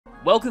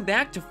Welcome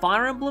back to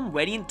Fire Emblem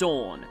Radiant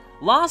Dawn.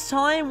 Last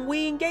time,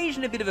 we engaged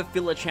in a bit of a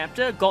filler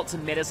chapter, got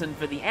some medicine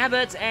for the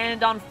abbot,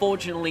 and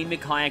unfortunately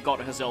Micaiah got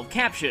herself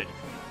captured.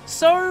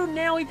 So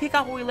now we pick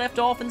up where we left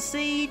off and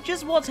see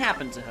just what's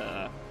happened to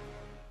her.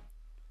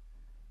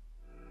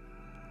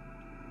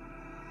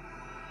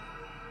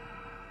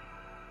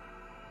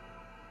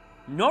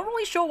 Not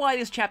really sure why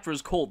this chapter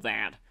is called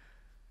that.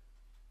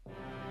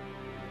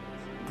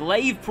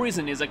 Glaive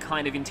Prison is a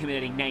kind of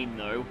intimidating name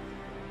though.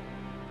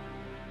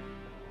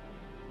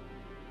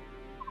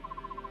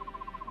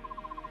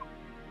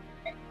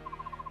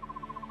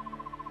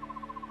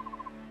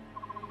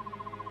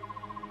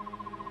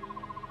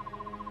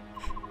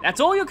 That's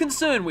all you're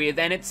concerned with,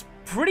 and it's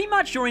pretty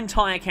much your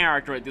entire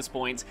character at this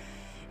point.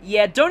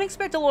 Yeah, don't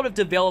expect a lot of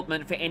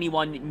development for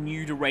anyone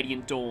new to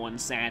Radiant Dawn,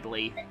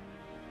 sadly.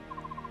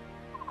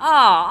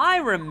 Ah, I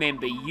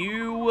remember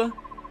you.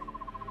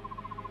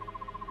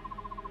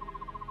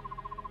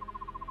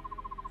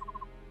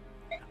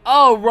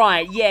 Oh,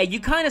 right, yeah, you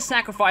kind of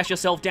sacrificed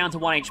yourself down to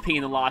 1 HP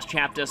in the last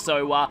chapter,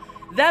 so,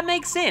 that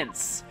makes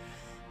sense.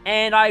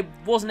 And I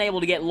wasn't able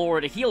to get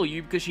Laura to heal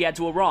you because she had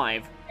to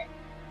arrive.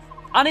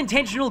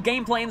 Unintentional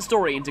gameplay and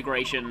story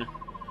integration.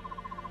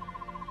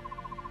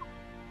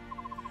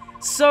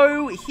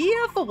 So,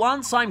 here for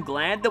once I'm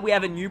glad that we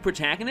have a new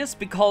protagonist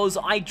because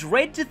I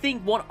dread to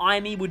think what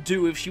Aimee would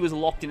do if she was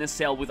locked in a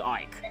cell with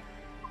Ike.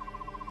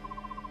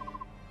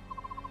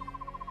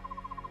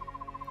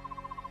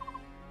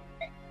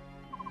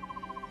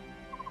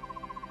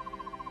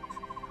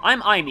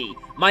 I'm Aimee.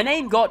 My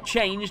name got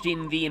changed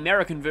in the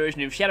American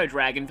version of Shadow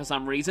Dragon for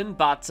some reason,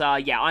 but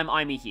yeah, I'm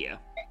Aimee here.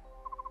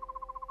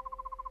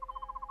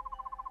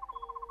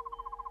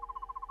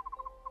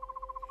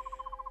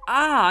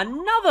 Ah,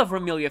 another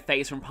familiar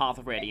face from Path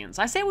of Radiance.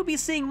 I said we'd be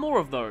seeing more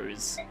of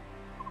those.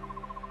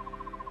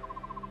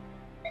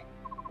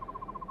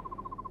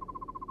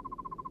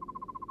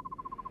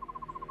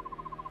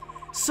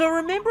 So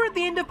remember at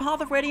the end of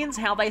Path of Radiance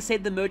how they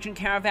said the merchant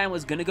caravan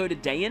was gonna go to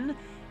Dayan?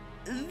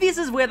 This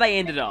is where they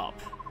ended up.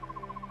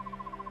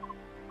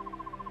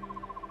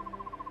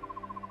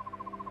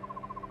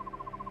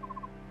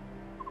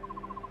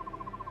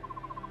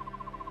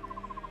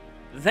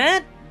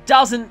 That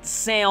doesn't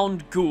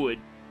sound good.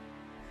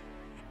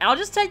 I'll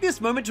just take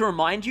this moment to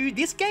remind you,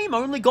 this game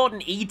only got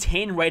an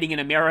E10 rating in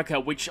America,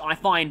 which I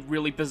find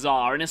really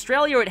bizarre. In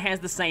Australia, it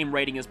has the same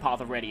rating as Path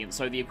of Radiance,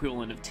 so the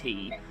equivalent of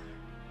T.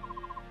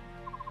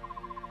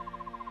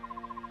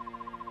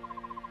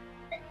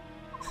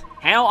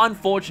 How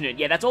unfortunate.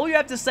 Yeah, that's all you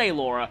have to say,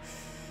 Laura.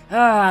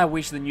 I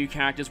wish the new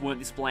characters weren't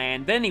this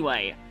bland. But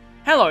anyway,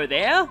 hello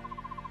there.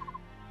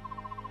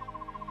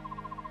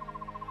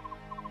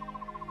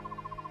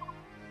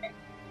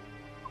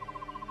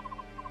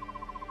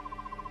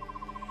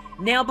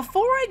 Now,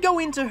 before I go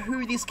into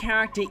who this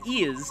character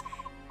is,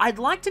 I'd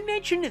like to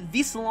mention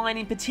this line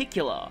in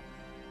particular.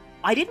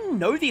 I didn't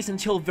know this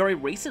until very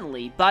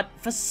recently, but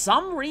for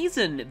some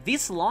reason,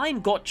 this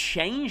line got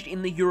changed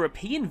in the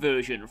European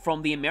version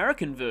from the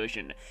American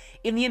version.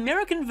 In the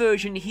American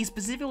version, he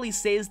specifically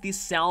says this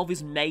salve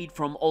is made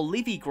from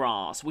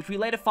olivigrass, which we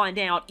later find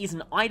out is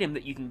an item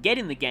that you can get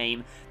in the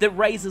game that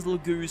raises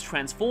Legu's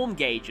transform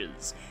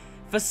gauges.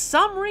 For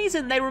some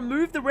reason, they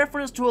removed the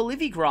reference to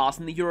olivigrass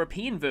in the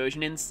European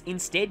version and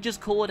instead just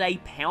call it a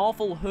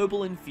powerful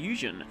herbal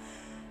infusion.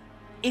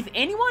 If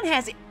anyone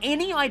has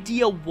any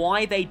idea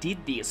why they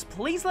did this,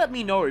 please let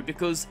me know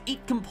because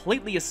it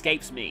completely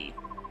escapes me.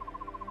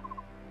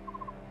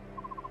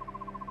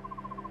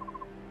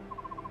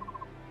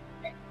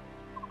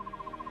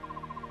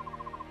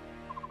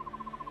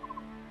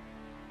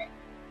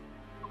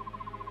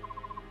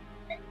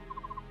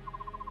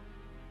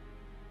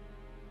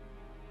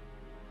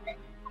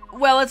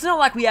 Well, it's not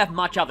like we have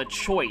much other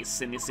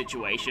choice in this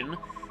situation,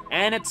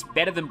 and it's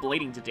better than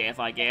bleeding to death,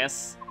 I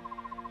guess.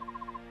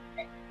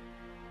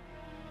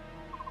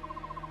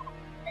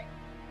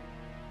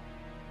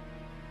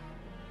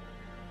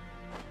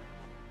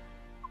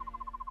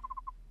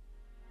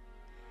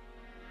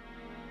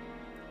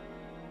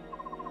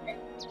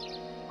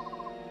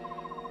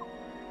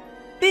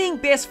 Being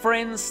best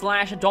friends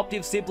slash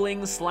adoptive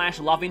siblings slash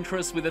love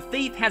interests with a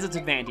thief has its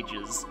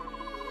advantages.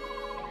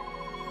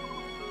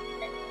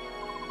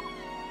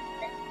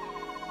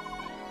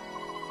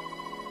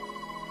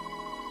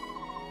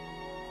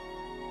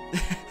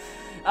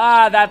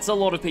 That's a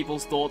lot of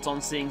people's thoughts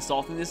on seeing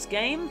Soth in this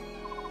game.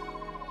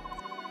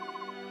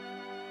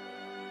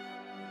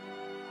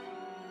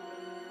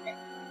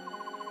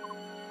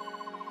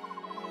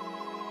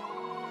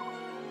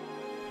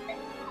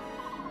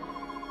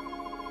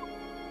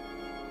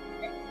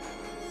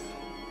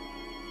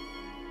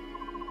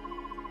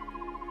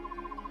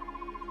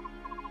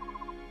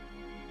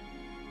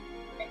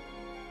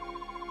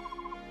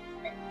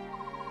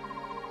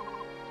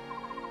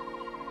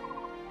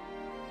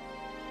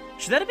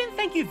 Should that have been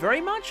thank you very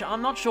much?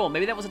 I'm not sure,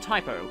 maybe that was a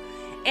typo.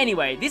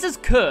 Anyway, this is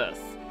Kurth.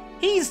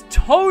 He's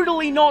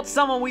totally not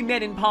someone we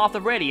met in Path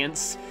of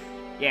Radiance.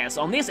 Yes,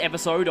 on this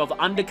episode of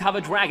Undercover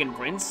Dragon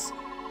Prince.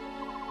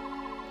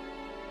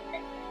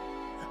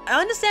 I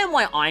understand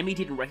why Amy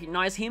didn't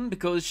recognize him,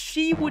 because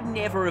she would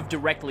never have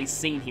directly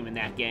seen him in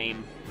that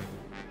game.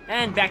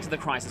 And back to the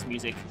Crisis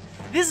music.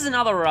 This is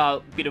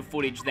another bit of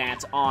footage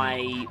that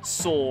I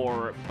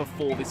saw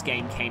before this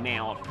game came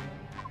out,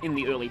 in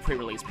the early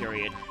pre-release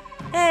period.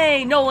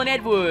 Hey, Nolan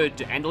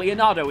Edward! And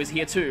Leonardo is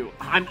here too.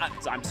 I'm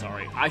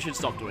sorry, I should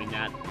stop doing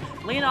that.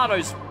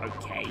 Leonardo's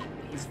okay.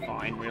 He's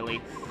fine,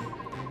 really.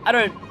 I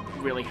don't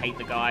really hate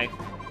the guy.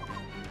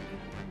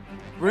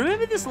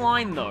 Remember this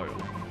line, though.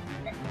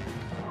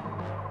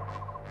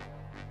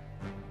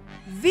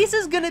 This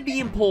is gonna be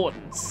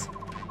important.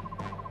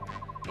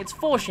 It's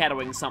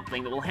foreshadowing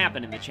something that will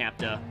happen in the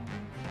chapter.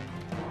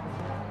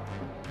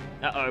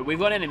 Uh-oh, we've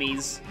got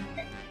enemies.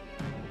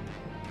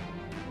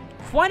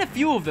 Quite a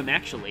few of them,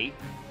 actually.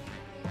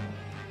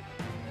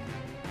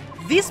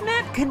 This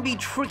map can be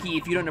tricky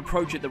if you don't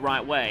approach it the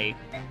right way.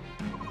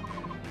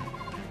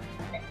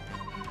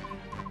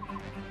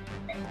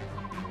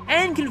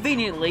 And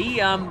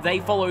conveniently, they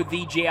followed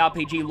the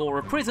JRPG lore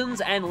of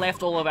prisons and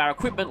left all of our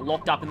equipment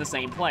locked up in the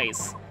same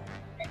place.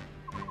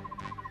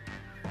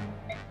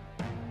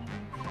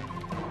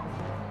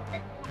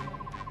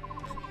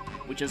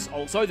 Which is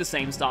also the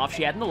same staff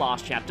she had in the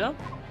last chapter.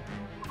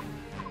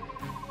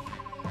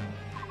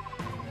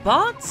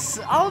 But,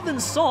 other than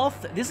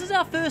Soth, this is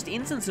our first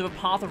instance of a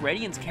Path of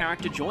Radiance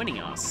character joining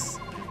us.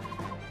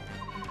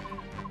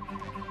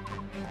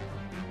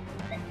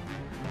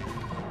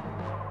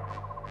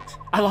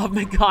 I love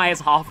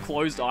Mikai's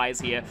half-closed eyes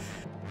here.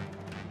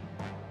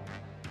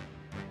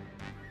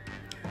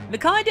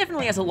 Mikai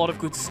definitely has a lot of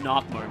good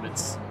snark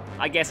moments.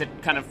 I guess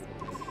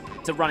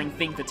it's a running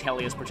thing for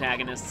Tellia's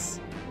protagonists.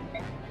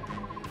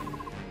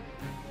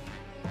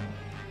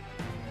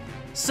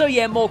 So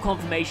yeah, more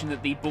confirmation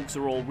that the books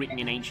are all written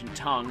in ancient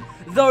tongue.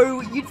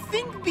 Though, you'd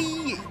think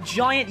the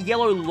giant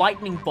yellow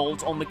lightning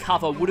bolt on the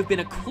cover would have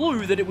been a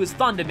clue that it was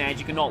thunder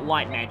magic and not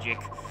light magic.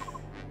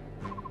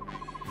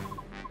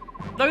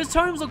 Those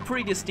tomes look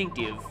pretty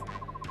distinctive.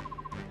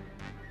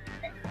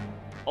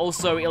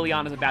 Also,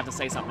 Ileana's about to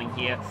say something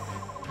here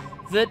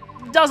that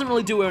doesn't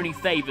really do her any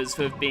favors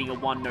for being a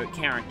one-note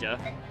character,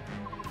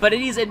 but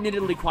it is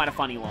admittedly quite a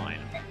funny line.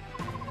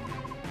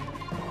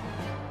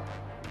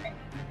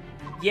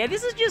 Yeah,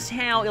 this is just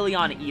how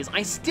Ileana is.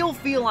 I still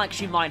feel like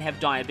she might have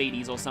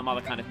diabetes or some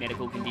other kind of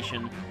medical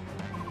condition.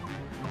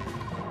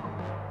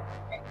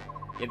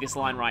 Yeah, this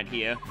line right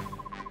here.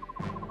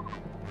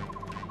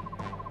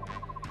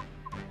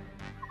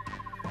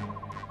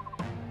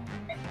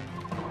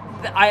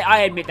 I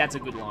admit that's a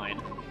good line.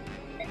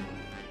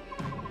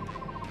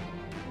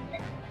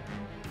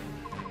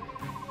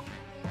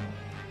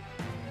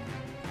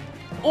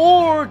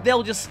 Or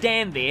they'll just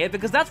stand there,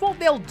 because that's what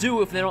they'll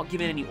do if they're not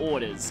given any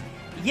orders.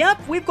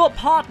 Yep, we've got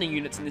partner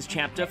units in this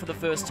chapter for the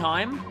first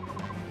time.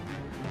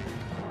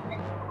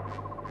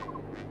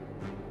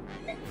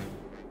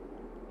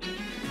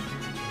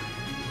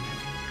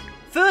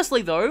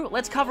 Firstly, though,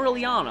 let's cover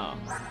Ileana.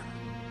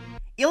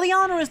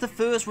 Ileana is the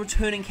first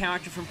returning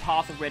character from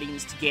Path of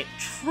Radiance to get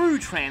true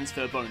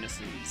transfer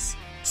bonuses.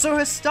 So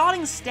her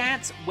starting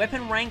stats,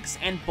 weapon ranks,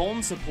 and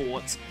bond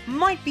supports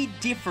might be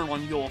different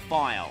on your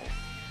file.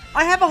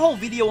 I have a whole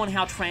video on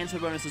how transfer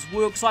bonuses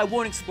work, so I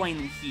won't explain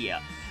them here.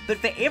 But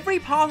for every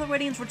Path of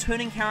Radiance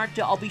returning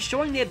character, I'll be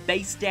showing their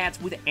base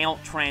stats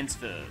without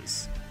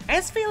transfers.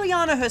 As for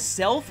Ileana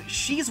herself,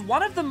 she's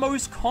one of the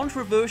most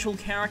controversial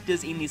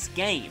characters in this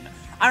game.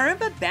 I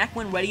remember back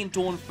when Radiant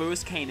Dawn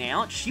first came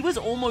out, she was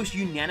almost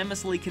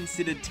unanimously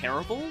considered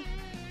terrible.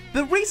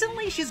 But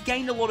recently she's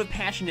gained a lot of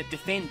passionate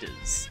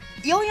defenders.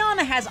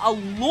 Ileana has a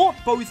lot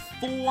both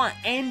for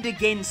and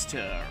against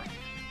her.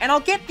 And I'll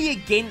get the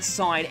against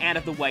side out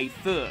of the way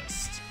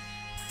first.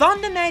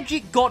 Thunder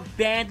Magic got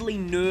badly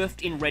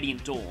nerfed in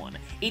Radiant Dawn.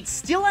 It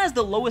still has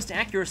the lowest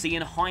accuracy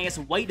and highest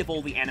weight of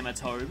all the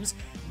animatomes,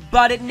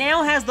 but it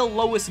now has the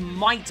lowest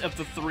might of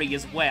the three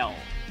as well.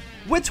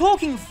 We're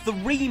talking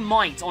 3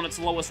 might on its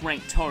lowest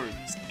ranked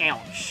tomes.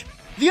 Ouch.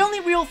 The only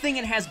real thing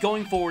it has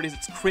going for it is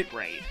its crit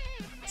rate.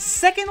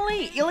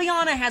 Secondly,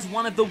 Ileana has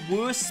one of the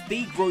worst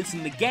speed growths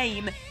in the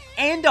game,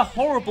 and a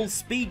horrible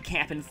speed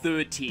cap in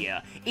 3rd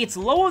tier. It's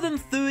lower than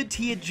 3rd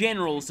tier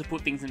generals, to put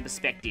things in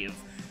perspective.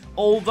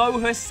 Although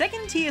her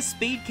 2nd tier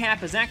speed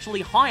cap is actually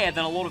higher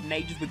than a lot of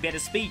mages with better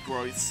speed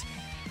growths.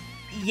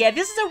 Yeah,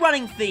 this is a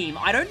running theme.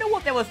 I don't know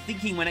what they were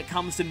thinking when it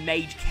comes to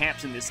mage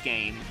caps in this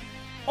game.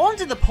 On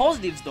to the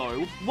positives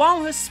though,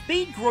 while her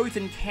speed growth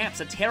and caps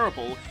are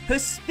terrible, her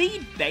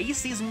speed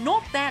base is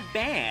not that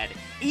bad.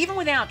 Even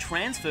without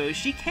transfers,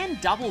 she can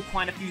double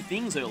quite a few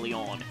things early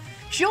on.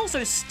 She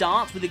also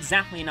starts with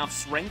exactly enough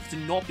strength to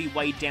not be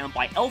weighed down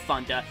by Elf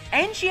Thunder,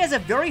 and she has a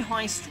very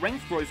high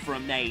strength growth for a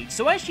mage,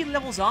 so as she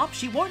levels up,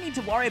 she won't need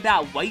to worry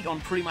about weight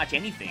on pretty much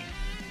anything.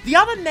 The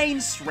other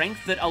main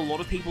strength that a lot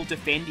of people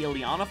defend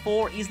Ileana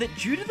for is that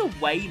due to the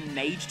way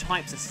mage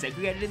types are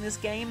segregated in this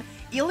game,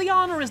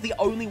 Ileana is the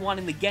only one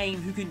in the game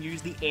who can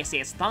use the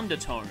SS Thunder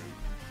Tome.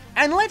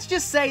 And let's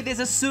just say there's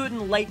a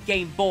certain late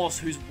game boss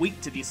who's weak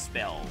to this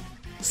spell.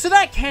 So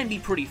that can be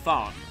pretty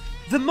fun.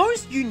 The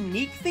most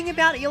unique thing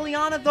about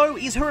Ileana though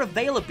is her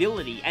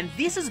availability, and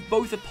this is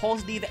both a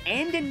positive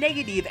and a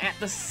negative at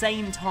the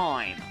same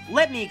time.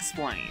 Let me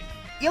explain.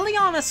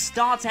 Ileana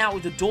starts out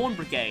with the Dawn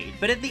Brigade,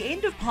 but at the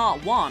end of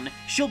Part 1,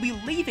 she'll be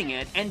leaving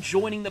it and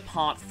joining the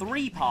Part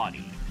 3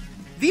 party.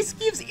 This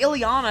gives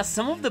Ileana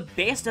some of the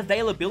best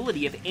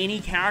availability of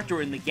any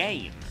character in the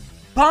game.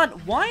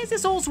 But why is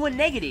this also a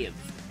negative?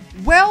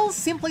 Well,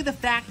 simply the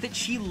fact that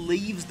she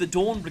leaves the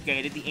Dawn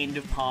Brigade at the end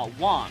of Part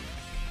 1.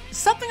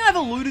 Something I've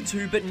alluded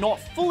to but not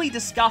fully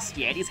discussed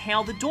yet is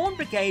how the Dawn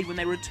Brigade, when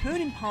they return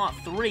in Part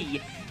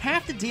 3,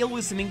 have to deal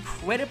with some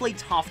incredibly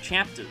tough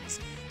chapters.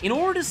 In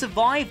order to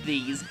survive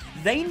these,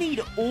 they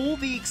need all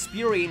the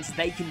experience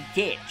they can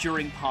get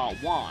during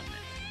Part 1.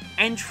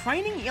 And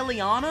training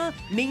Ileana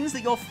means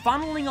that you're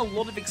funneling a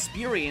lot of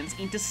experience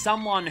into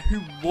someone who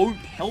won't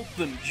help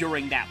them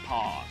during that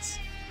part.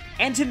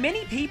 And to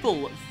many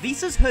people,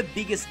 this is her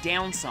biggest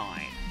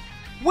downside.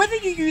 Whether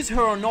you use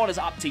her or not is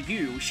up to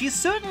you. She's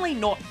certainly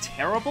not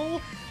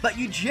terrible, but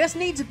you just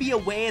need to be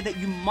aware that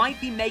you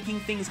might be making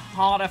things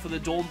harder for the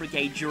Dawn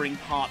Brigade during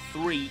Part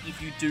 3 if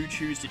you do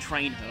choose to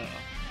train her.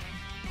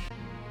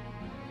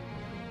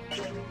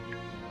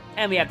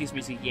 And we have this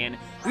music again.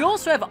 We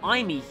also have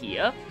Aimee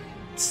here.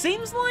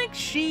 Seems like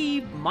she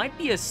might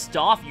be a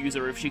staff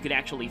user if she could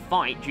actually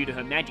fight due to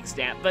her magic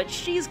stat, but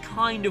she's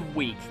kind of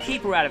weak.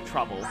 Keep her out of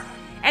trouble.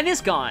 And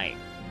this guy.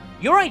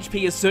 Your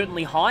HP is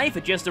certainly high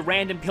for just a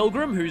random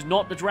pilgrim who's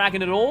not the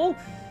dragon at all.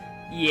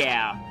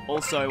 Yeah.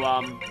 Also,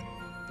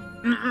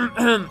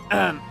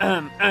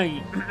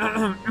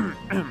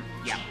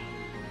 yeah.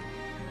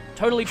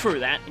 Totally true,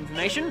 that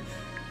information.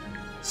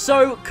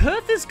 So,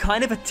 Kurth is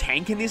kind of a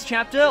tank in this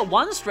chapter.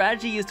 One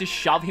strategy is to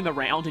shove him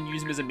around and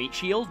use him as a meat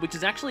shield, which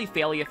is actually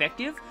fairly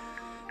effective.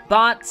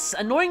 But,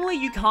 annoyingly,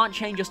 you can't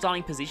change your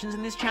starting positions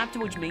in this chapter,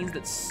 which means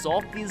that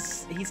Soph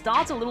he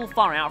starts a little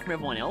far out from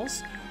everyone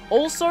else.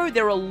 Also,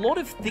 there are a lot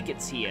of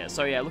thickets here,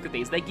 so yeah, look at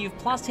these. They give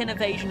plus 10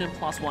 evasion and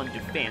plus 1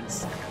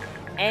 defense.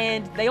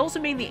 And they also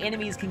mean the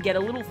enemies can get a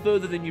little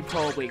further than you'd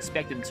probably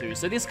expect them to.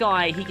 So this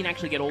guy, he can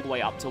actually get all the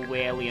way up to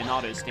where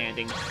Leonardo's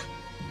standing.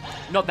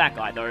 Not that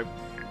guy, though.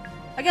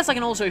 I guess I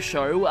can also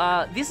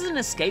show, this is an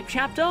escape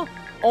chapter.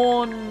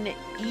 On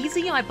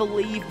easy, I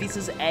believe this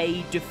is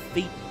a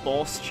defeat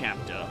boss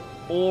chapter.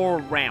 Or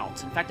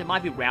route. In fact, it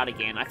might be route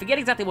again. I forget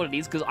exactly what it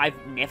is, because I've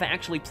never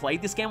actually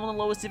played this game on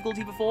the lowest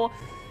difficulty before.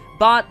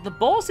 But the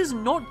boss is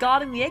not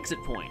guarding the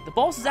exit point. The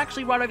boss is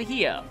actually right over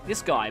here.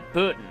 This guy,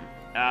 Burton.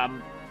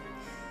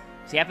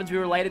 He happens to be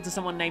related to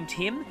someone named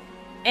Tim.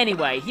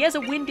 Anyway, he has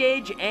a Wind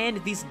Edge and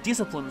this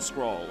Discipline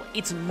Scroll.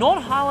 It's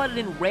not highlighted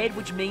in red,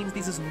 which means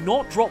this is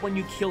not dropped when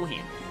you kill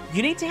him.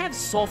 You need to have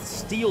Soph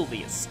steal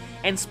this.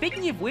 And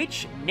speaking of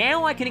which,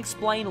 now I can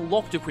explain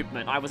locked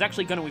equipment. I was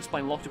actually going to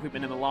explain locked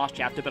equipment in the last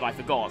chapter, but I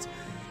forgot.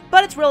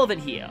 But it's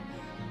relevant here.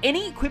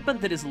 Any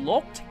equipment that is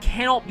locked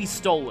cannot be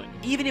stolen,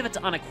 even if it's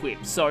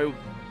unequipped. So,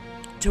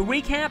 to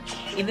recap,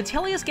 in the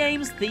Tellius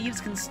games,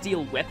 thieves can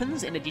steal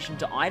weapons in addition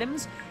to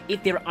items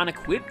if they're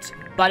unequipped,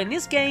 but in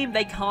this game,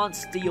 they can't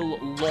steal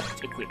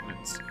locked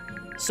equipment.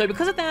 So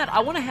because of that, I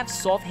want to have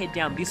Soph head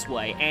down this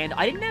way, and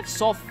I didn't have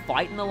Soph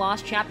fight in the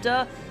last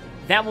chapter.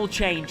 That will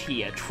change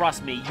here,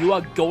 trust me, you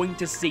are going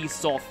to see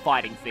Soph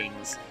fighting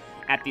things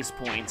at this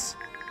point.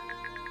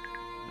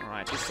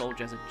 Alright, this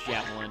soldier has a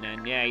javelin,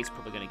 and yeah, he's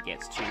probably going to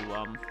get to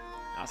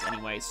us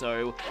anyway.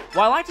 So,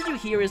 what I like to do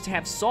here is to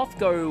have Soph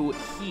go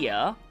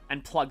here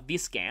and plug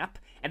this gap,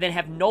 and then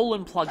have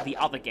Nolan plug the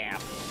other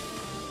gap.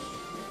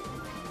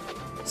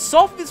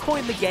 Soph at this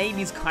point in the game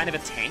is kind of a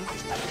tank.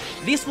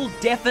 This will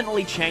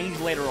definitely change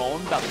later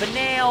on, but for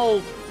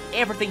now,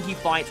 everything he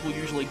fights will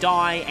usually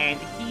die, and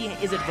he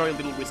is at very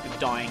little risk of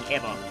dying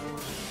ever.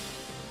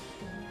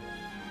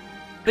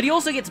 But he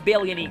also gets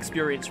barely any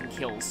experience from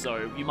kills,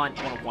 so you might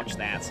want to watch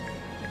that.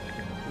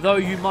 Though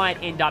you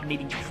might end up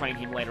needing to train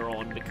him later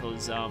on,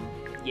 because,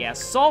 yeah,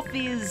 Soph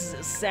is,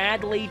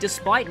 sadly,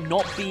 despite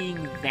not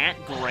being that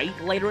great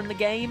later in the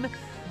game,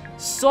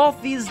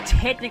 Soph is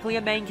technically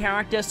a main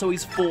character, so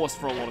he's forced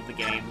for a lot of the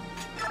game.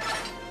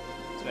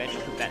 So I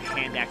actually put that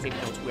hand axe, even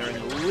though it's wearing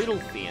a little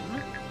thin.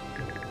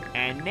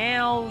 And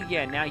now,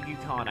 yeah, now you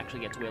can't actually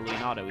get to where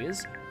Leonardo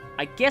is.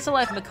 I guess I'll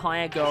have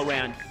Micaiah go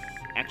around...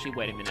 Actually,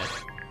 wait a minute.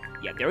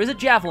 Yeah, there is a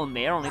javelin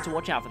there. I'll need to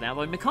watch out for that.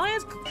 Though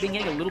Micaiah's been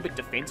getting a little bit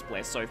defense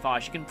blessed so far.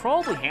 She can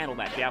probably handle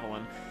that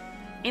javelin.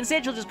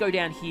 Instead, she'll just go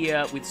down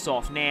here with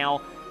Soph.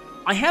 Now,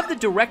 I have the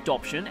direct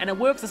option, and it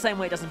works the same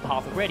way it does in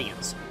Path of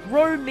Radiance.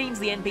 Roam means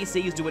the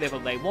NPCs do whatever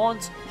they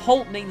want.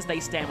 Halt means they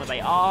stand where they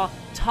are.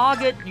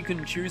 Target, you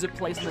can choose a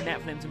place on the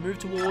map for them to move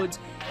towards.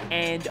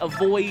 And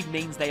avoid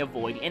means they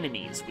avoid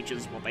enemies, which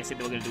is what they said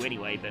they were going to do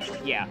anyway,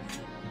 but yeah.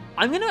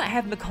 I'm going to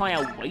have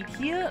Micaiah wait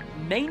here,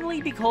 mainly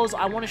because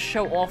I want to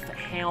show off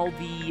how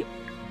the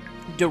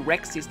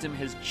direct system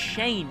has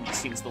changed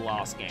since the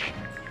last game.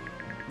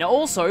 Now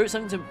also,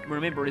 something to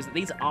remember is that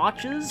these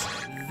archers,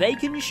 they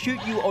can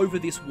shoot you over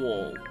this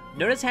wall.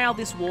 Notice how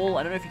this wall,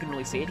 I don't know if you can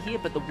really see it here,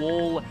 but the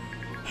wall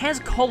has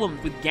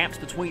columns with gaps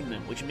between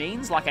them, which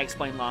means, like I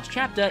explained last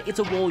chapter, it's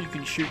a wall you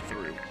can shoot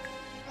through.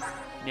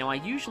 Now, I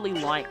usually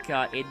like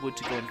Edward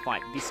to go and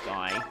fight this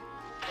guy.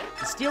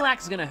 The Steel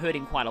Axe is going to hurt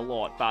him quite a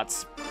lot,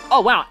 but...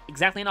 Oh, wow,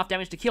 exactly enough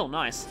damage to kill,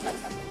 nice.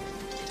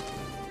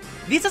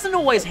 This doesn't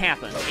always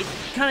happen. It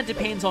kind of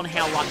depends on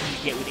how lucky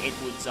you get with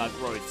Edward's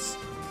growths.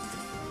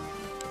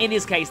 In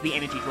this case, the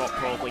energy drop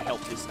probably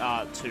helped this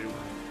too.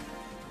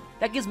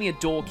 That gives me a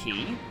door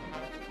key.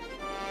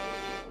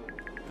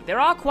 There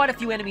are quite a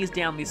few enemies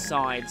down this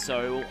side,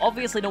 so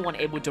obviously don't want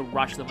Edward to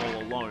rush them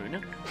all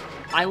alone.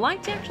 I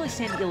like to actually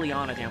send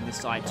Ileana down this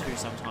side too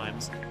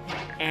sometimes.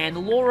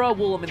 And Laura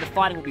will, I mean, the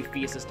fighting will be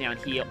fiercest down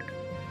here.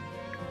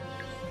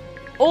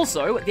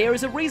 Also, there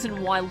is a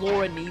reason why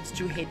Laura needs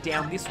to head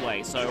down this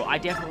way, so I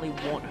definitely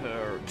want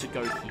her to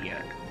go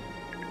here.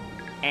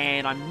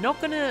 And I'm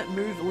not going to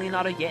move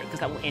Leonardo yet,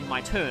 because that will end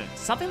my turn.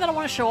 Something that I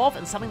want to show off,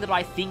 and something that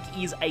I think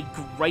is a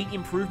great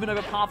improvement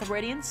over Path of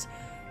Radiance,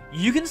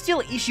 you can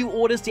still issue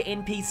orders to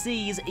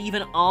NPCs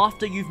even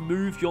after you've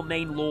moved your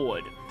main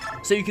lord.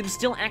 So you can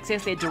still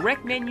access their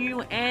direct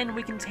menu, and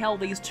we can tell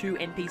these two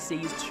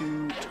NPCs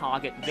to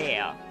target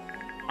there.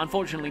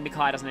 Unfortunately,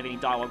 Micaiah doesn't have any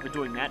dialogue for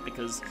doing that,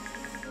 because...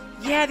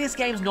 yeah, this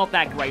game's not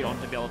that great on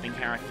developing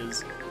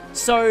characters.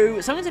 So,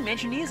 something to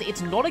mention is,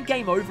 it's not a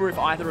game over if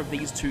either of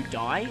these two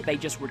die, they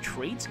just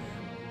retreat.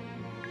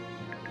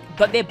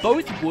 But they're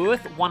both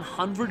worth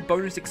 100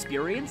 bonus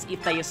experience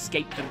if they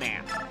escape the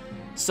map.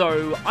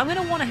 So, I'm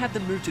going to want to have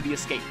them move to the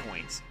escape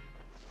points.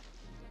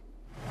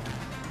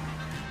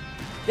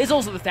 There's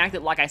also the fact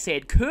that, like I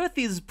said, Kurth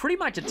is pretty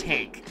much a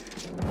tank.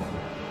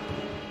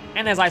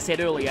 And as I said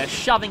earlier,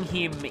 shoving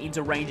him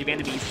into range of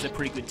enemies is a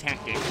pretty good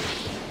tactic.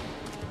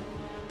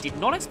 Did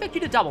not expect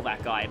you to double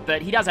that guy,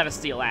 but he does have a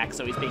steel axe,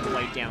 so he's being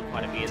laid down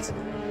quite a bit.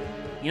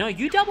 You know,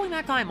 you doubling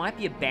that guy might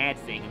be a bad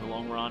thing in the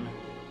long run.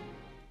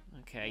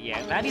 Okay,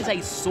 yeah, that is a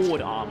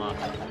sword armor.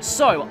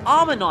 So,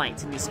 armor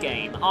knights in this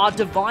game are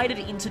divided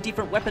into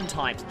different weapon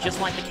types,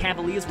 just like the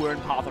Cavaliers were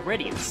in Path of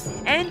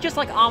Radiance, and just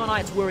like armor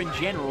knights were in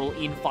general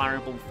in Fire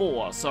Emblem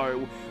 4.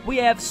 So, we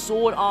have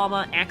sword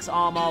armor, axe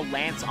armor,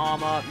 lance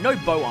armor, no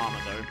bow armor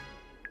though,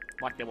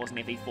 like there was in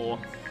FE4.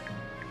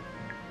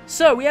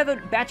 So, we have a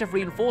batch of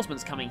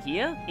reinforcements coming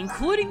here,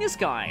 including this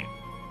guy.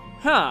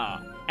 Huh,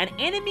 an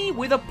enemy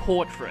with a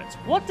portrait.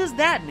 What does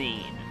that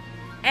mean?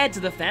 Add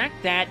to the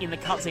fact that, in the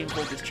cutscene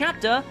for this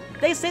chapter,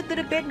 they said that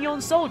a Bednion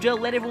soldier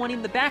led everyone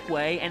in the back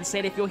way and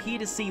said if you're here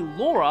to see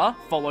Laura,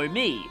 follow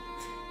me.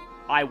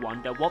 I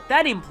wonder what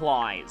that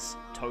implies.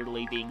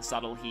 Totally being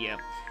subtle here.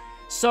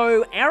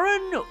 So,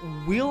 Aaron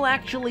will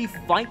actually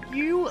fight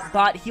you,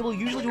 but he will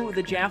usually do it with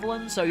a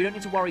javelin, so you don't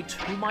need to worry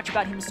too much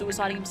about him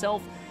suiciding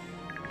himself.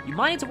 You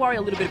might need to worry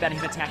a little bit about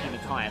him attacking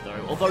Micaiah,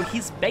 though, although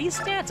his base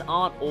stats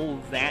aren't all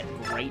that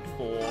great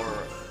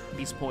for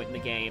this point in the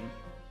game.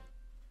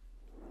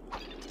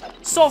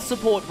 Soft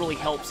support really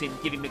helps in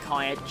giving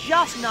Micaiah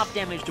just enough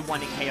damage to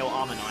 1-hit KO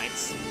Armor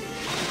Knights.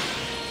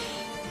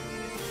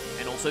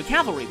 And also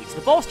Cavalry, which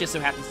the boss just so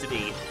happens to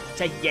be.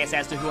 Take a guess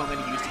as to who I'm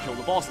going to use to kill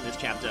the boss in this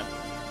chapter.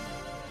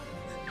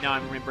 Now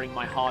I'm remembering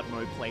my hard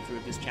mode playthrough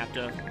of this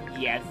chapter.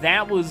 Yeah,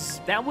 that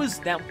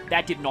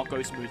did not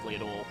go smoothly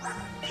at all.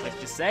 Let's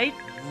just say,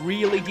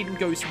 really didn't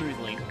go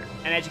smoothly.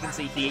 And as you can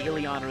see here,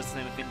 Ileana is the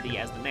same affinity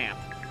as the map.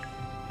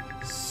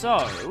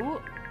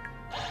 So...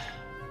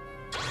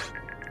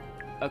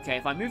 okay,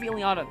 if I move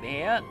Ileana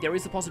there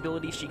is the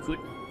possibility she could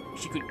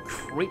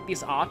crit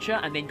this archer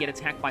and then get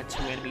attacked by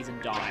 2 enemies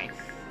and die.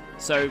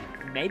 So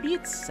maybe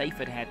it's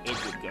safer to have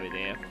Edward go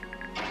there.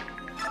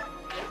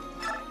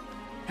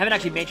 Haven't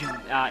actually mentioned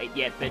it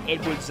yet, but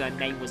Edward's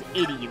name was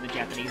Eddie in the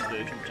Japanese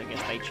version, which I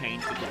guess they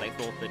changed because they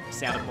thought that it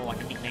sounded more like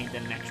a nickname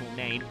than an actual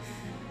name.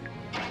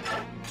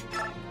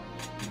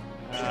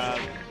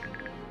 Let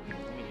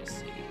me just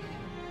see.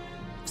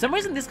 For some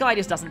reason, this guy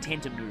just doesn't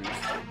tend to move.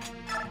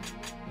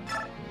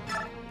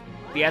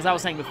 But yeah, as I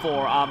was saying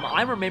before,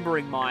 I'm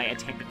remembering my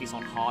attempt at this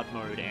on hard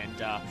mode,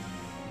 and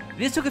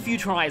this took a few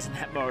tries in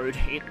that mode.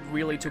 It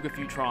really took a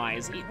few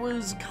tries. It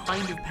was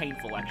kind of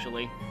painful,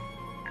 actually.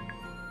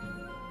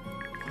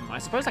 I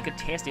suppose I could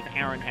test if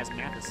Aaron has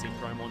Mathis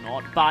Syndrome or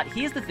not, but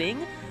here's the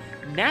thing.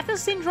 Mathis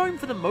Syndrome,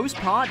 for the most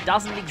part,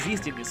 doesn't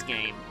exist in this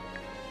game.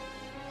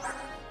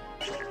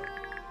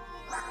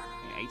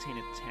 Yeah, 18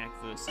 attack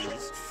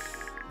versus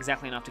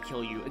exactly enough to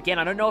kill you. Again,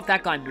 I don't know if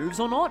that guy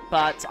moves or not,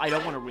 but I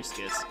don't want to risk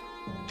it. I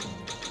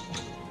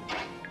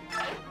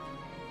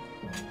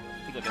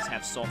think I'll just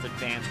have Soft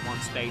advance 1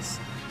 space.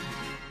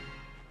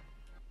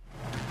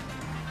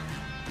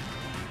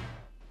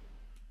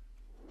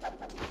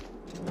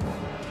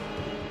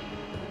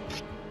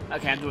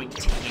 Okay, I'm doing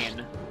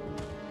 10.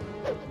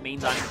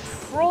 Means I'm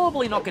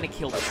probably not going to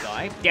kill this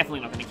guy.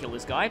 Definitely not going to kill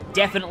this guy.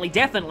 Definitely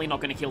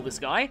not going to kill this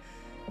guy.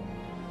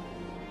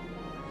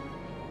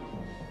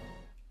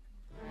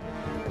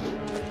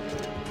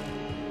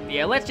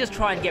 Yeah, let's just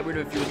try and get rid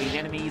of a few of these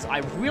enemies. I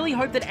really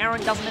hope that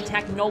Aaron doesn't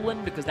attack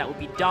Nolan, because that would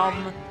be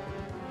dumb.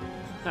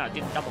 No, I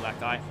didn't double that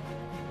guy.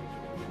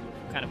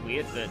 Kind of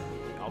weird, but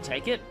I'll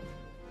take it.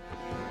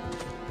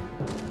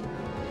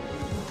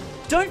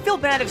 Don't feel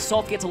bad if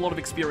Soth gets a lot of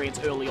experience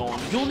early on.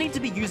 You'll need to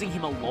be using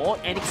him a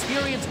lot, and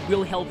experience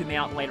will help him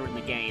out later in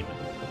the game.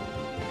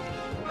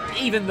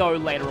 Even though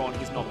later on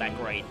he's not that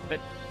great,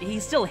 but he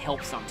still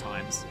helps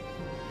sometimes.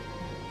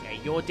 Okay,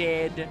 you're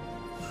dead.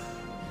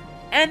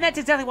 And that's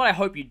exactly what I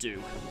hope you do,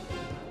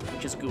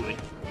 which is good.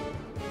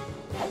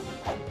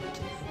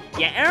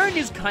 Yeah, Aaron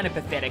is kind of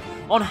pathetic.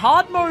 On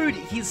hard mode,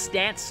 his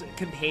stats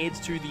compared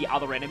to the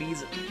other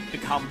enemies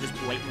become just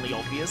blatantly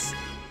obvious.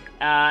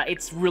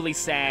 It's really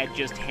sad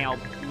just how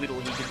little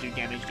he can do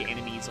damage to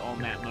enemies on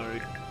that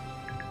mode.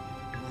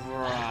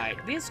 Right,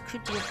 this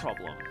could be a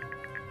problem.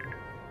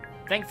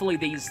 Thankfully,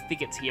 these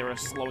thickets here are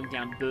slowing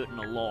down Burton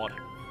a lot.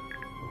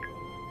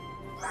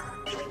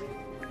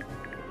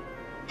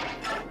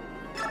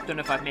 Don't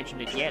know if I've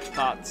mentioned it yet,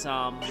 but,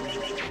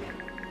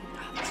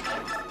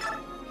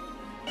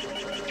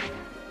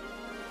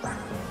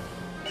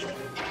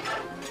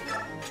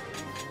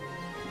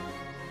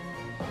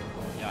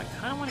 yeah, I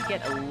kind of want to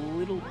get a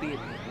little bit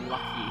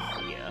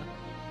lucky here.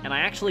 And I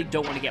actually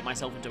don't want to get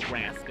myself into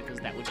Wrath, because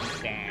that would be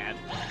bad.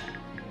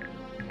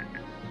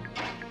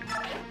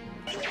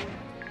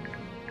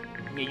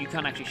 Yeah, you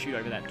can't actually shoot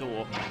over that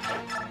door.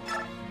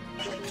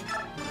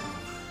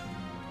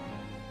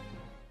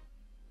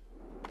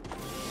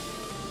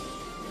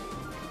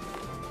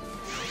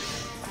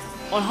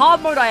 On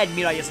hard mode, I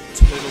admit I just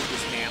turtled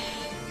this map.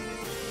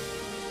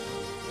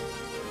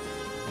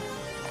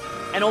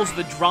 And also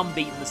the drum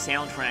beat in the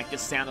soundtrack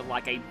just sounded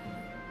like a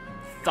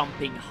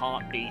thumping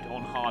heartbeat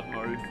on hard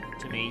mode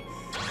to me.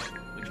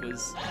 Which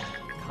was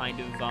kind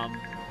of,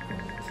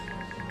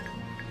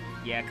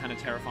 yeah, kind of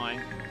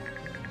terrifying.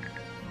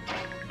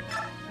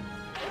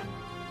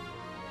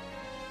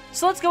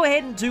 So let's go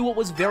ahead and do what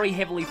was very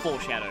heavily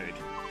foreshadowed.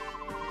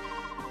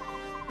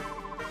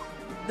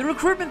 The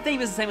recruitment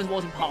theme is the same as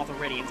was in Path of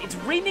Radiance. It's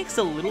remixed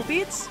a little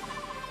bit,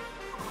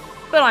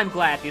 but I'm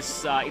glad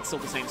this it's still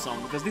the same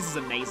song, because this is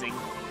amazing.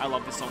 I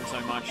love this song so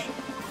much.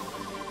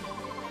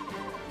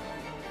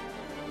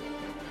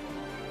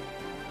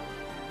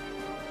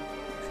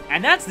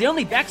 And that's the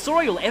only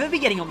backstory you'll ever be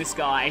getting on this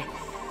guy.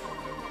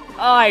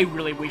 I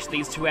really wish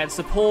these two had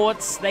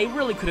supports. They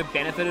really could have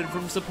benefited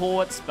from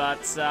supports,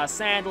 but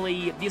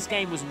sadly, this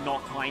game was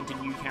not kind to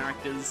new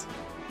characters.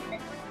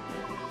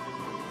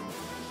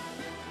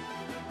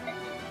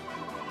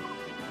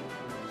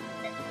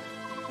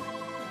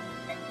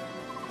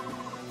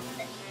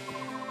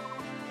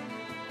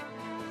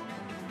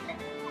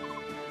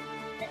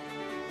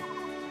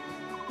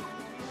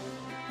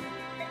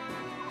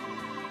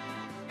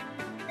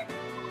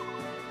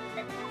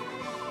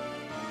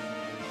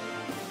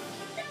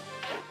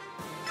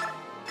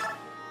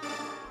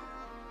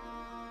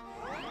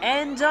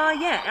 And,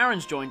 yeah,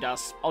 Aaron's joined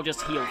us. I'll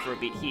just heal for a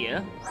bit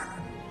here.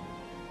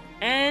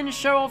 And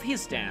show off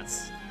his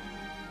stats.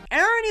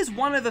 Aaron is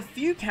one of the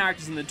few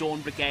characters in the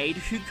Dawn Brigade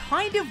who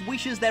kind of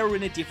wishes they were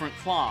in a different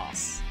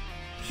class.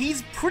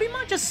 He's pretty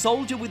much a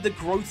soldier with the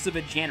growths of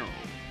a general.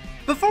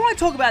 Before I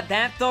talk about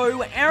that,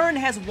 though, Aaron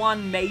has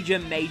one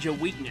major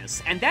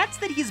weakness, and that's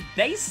that his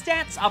base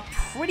stats are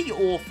pretty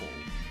awful.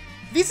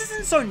 This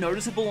isn't so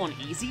noticeable on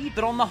easy,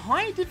 but on the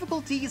higher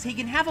difficulties, he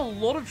can have a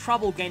lot of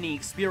trouble gaining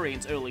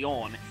experience early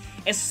on,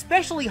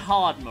 especially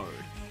hard mode.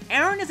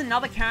 Aaron is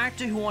another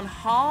character who on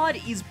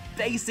hard is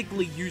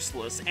basically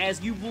useless,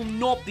 as you will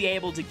not be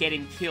able to get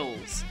in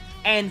kills,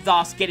 and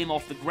thus get him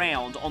off the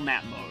ground on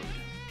that mode.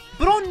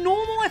 But on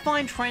normal, I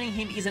find training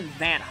him isn't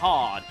that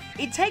hard.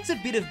 It takes a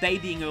bit of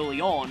babying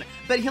early on,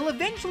 but he'll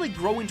eventually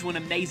grow into an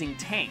amazing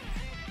tank.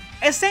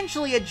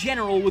 Essentially a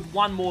general with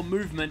one more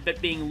movement but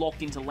being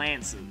locked into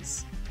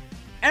lances.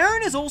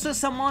 Aaron is also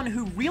someone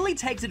who really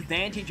takes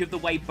advantage of the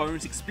way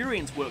bonus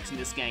experience works in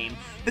this game,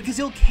 because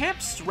he'll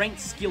cap strength,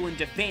 skill, and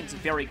defense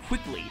very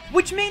quickly,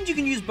 which means you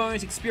can use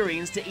bonus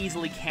experience to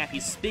easily cap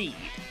his speed.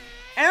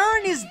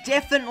 Aaron is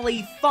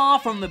definitely far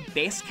from the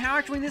best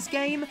character in this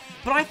game,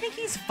 but I think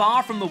he's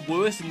far from the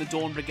worst in the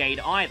Dawn Brigade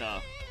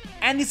either.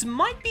 And this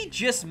might be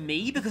just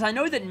me, because I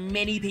know that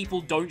many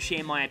people don't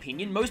share my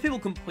opinion. Most people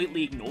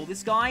completely ignore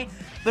this guy,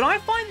 but I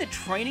find that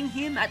training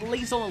him, at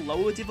least on the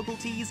lower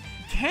difficulties,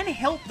 can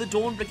help the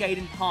Dawn Brigade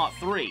in Part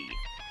 3.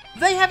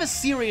 They have a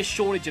serious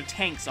shortage of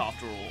tanks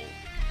after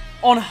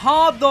all. On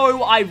hard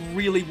though, I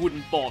really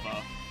wouldn't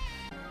bother.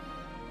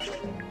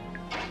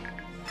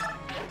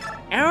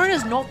 Aaron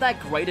is not that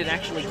great at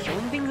actually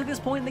killing things at this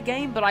point in the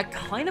game, but I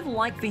kind of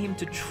like for him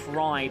to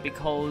try,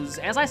 because,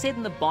 as I said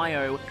in the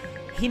bio,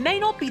 he may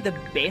not be the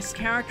best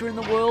character in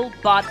the world,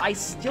 but I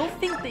still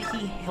think that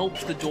he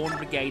helps the Dawn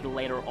Brigade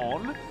later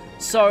on,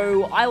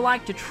 so I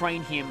like to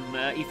train him,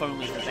 if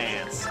only for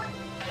that.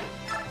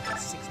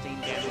 16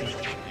 damage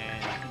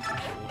and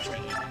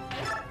 14.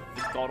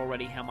 Forgot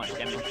already how much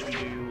damage you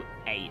do.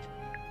 8.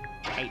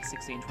 8,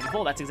 16,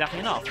 24, that's exactly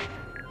enough.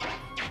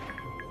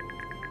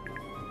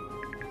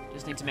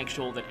 Just need to make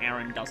sure that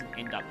Aaron doesn't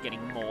end up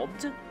getting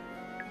mobbed.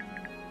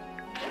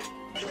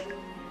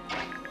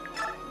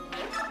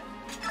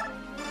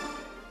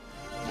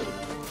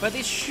 But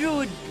this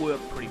should work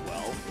pretty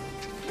well.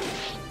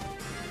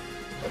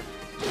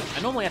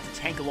 I normally have to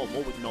tank a lot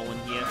more with Nolan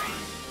here.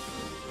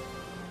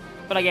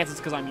 But I guess it's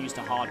because I'm used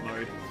to hard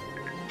mode.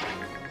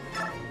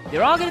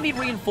 There are going to be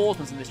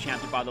reinforcements in this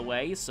chapter, by the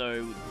way,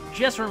 so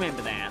just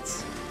remember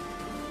that.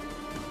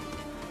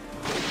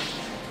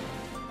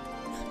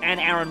 And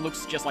Aaron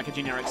looks just like a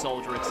generic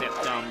soldier,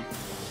 except,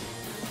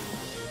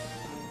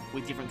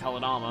 with different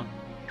colored armor.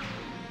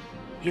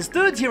 His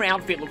third tier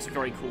outfit looks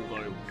very cool,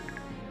 though.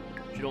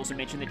 Should also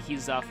mention that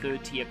his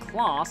third tier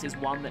class is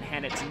one that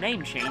had its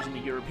name changed in the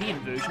European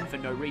version for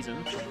no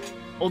reason.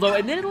 Although,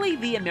 admittedly,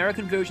 the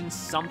American version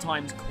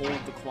sometimes called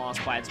the class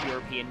by its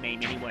European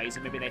name anyway, so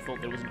maybe they thought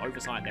there was an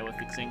oversight they were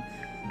fixing.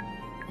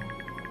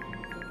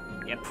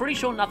 Yeah, pretty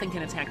sure nothing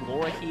can attack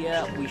Laura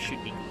here. We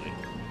should be good.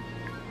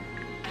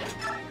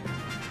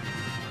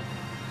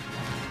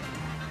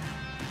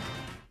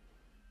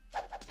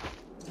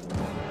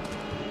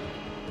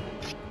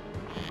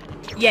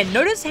 Yeah,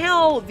 notice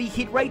how the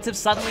hit rates have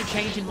suddenly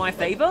changed in my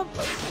favor?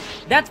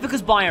 That's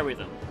because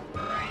biorhythm.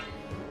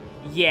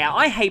 Yeah,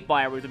 I hate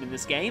biorhythm in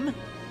this game.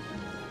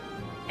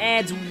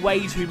 Adds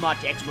way too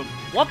much extra...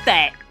 What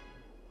the...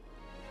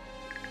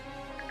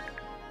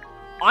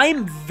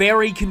 I'm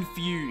very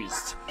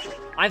confused.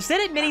 I've said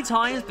it many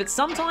times, but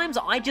sometimes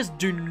I just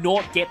do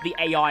not get the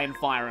AI in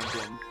Fire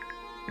Emblem.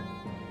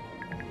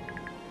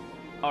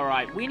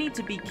 Alright, we need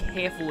to be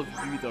careful of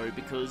you, though,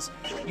 because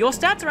your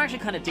stats are actually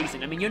kind of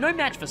decent. I mean, you're no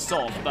match for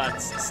Soft, but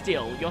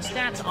still, your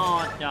stats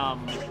aren't,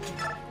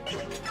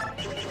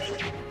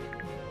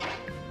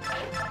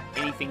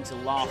 anything to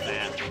laugh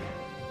at.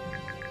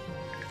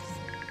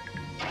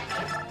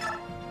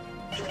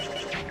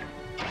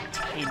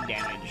 10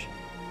 damage.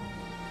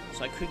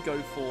 So I could go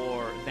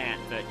for that,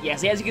 but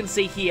yes, as you can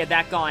see here,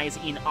 that guy is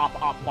in up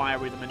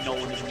biorhythm and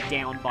Nolan is in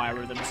down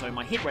biorhythm, so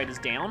my hit rate is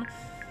down.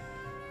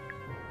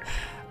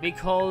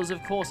 Because,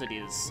 of course it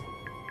is.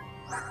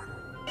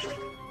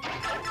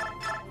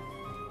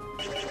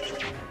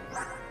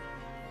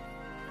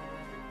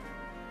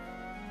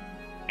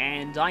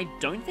 And I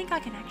don't think I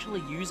can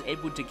actually use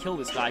Edward to kill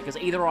this guy, because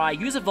either I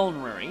use a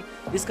vulnerary,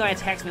 this guy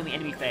attacks me in the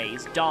enemy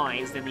phase,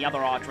 dies, then the other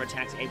archer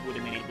attacks Edward,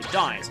 and then Edward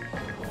dies.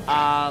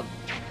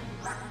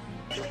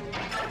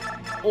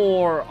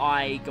 Or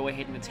I go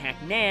ahead and attack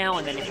now,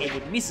 and then if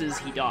Edward misses,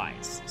 he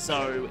dies.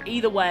 So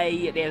either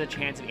way, there's a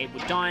chance of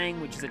Edward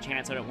dying, which is a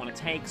chance I don't want to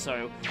take,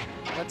 so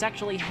let's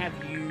actually have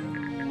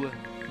you...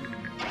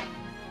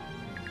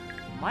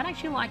 Might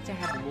actually like to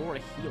have Laura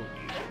heal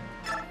you.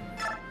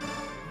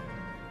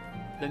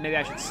 Then maybe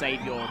I should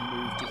save your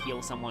move to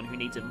heal someone who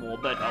needs it more,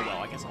 but oh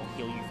well, I guess I'll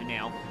heal you for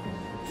now.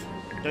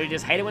 Don't you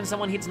just hate it when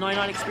someone hits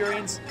 99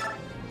 experience?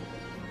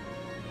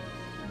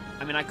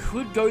 I mean, I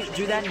could go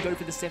do that and go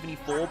for the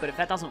 74, but if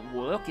that doesn't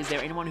work, is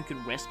there anyone who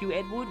can rescue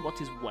Edward? What's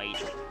his weight?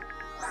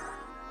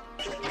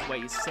 His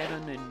weight is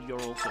 7, and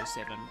you're also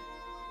 7.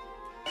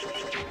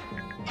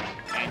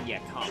 And yeah,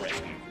 can't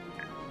rescue.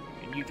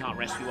 And you can't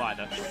rescue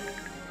either.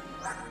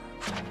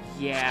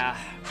 Yeah,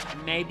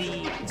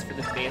 maybe it's for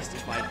the best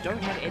if I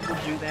don't have Edward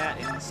do that,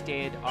 and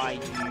instead I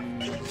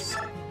use...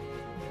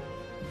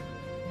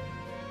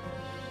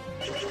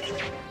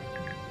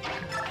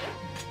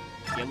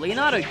 Yeah,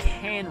 Leonardo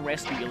can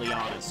rescue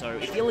Ileana, so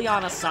if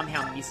Ileana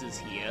somehow misses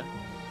here,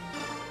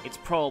 it's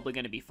probably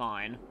going to be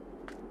fine.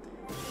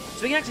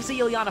 So we can actually see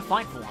Ileana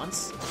fight for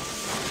once.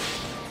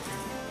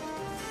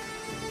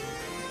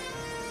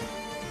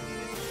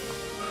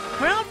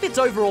 Her outfit's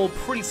overall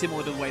pretty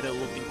similar to the way that it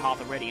looked in Path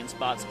of Radiance,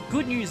 but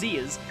good news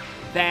is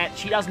that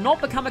she does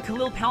not become a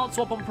Khalil palette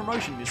swap on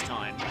promotion this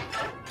time.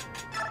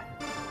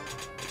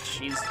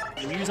 Which is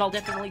news I'll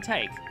definitely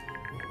take.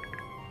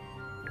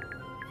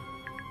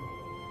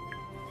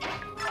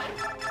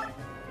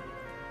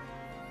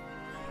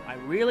 I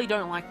really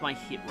don't like my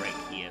hit rate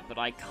here, but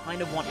I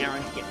kind of want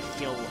Aaron to get the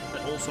kill,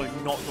 but also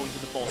not going to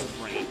the boss's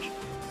range.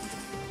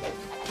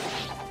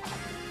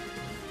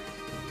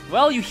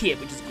 Well, you hit,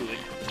 which is good.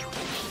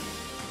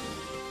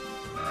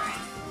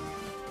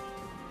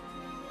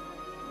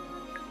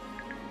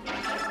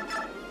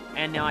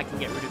 And now I can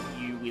get rid of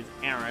you with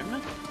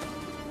Aaron.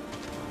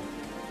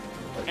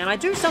 And I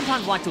do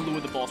sometimes like to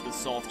lure the boss with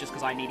Soft, just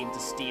because I need him to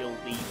steal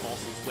the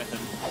boss's weapon.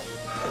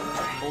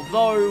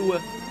 Although...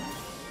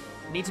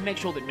 need to make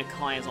sure that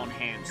Mikai's on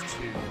hand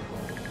too.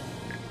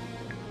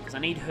 Because I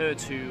need her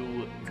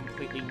to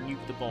completely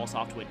nuke the boss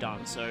after we're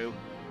done, so...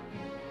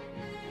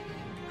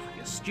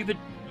 Your stupid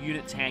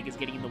unit tag is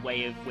getting in the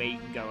way of where you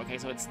can go. Okay,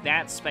 so it's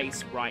that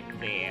space right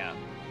there.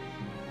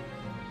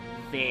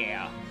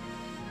 There.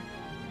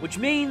 Which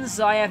means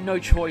I have no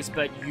choice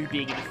but you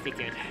being in the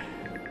thicket.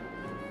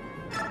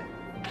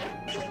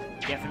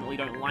 Definitely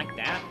don't like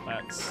that,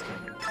 but...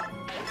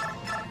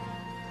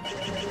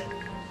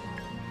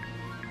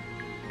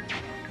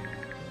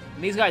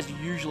 These guys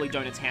usually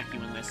don't attack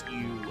you unless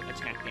you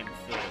attack them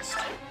first.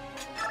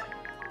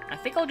 I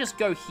think I'll just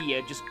go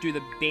here, just do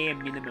the bare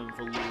minimum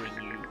for luring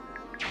you.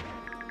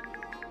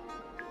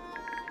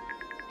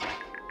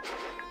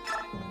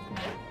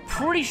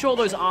 Pretty sure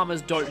those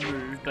armors don't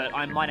move, but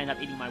I might end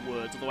up eating my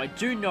words, although I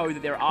do know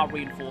that there are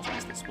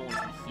reinforcements that spawn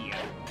from here.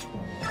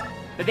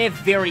 But they're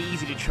very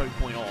easy to choke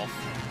point off.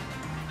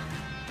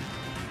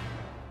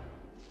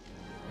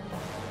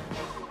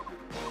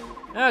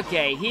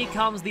 Okay, here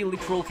comes the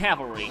literal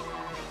cavalry.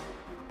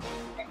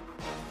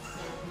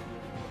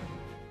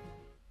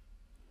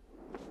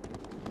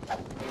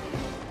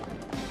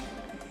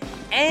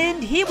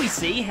 And here we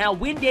see how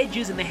wind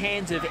edges in the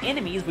hands of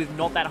enemies with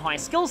not that high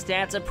skill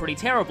stats are pretty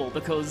terrible,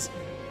 because,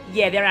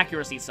 yeah, their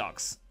accuracy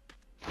sucks.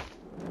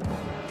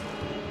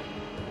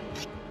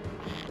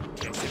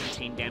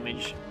 17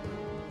 damage.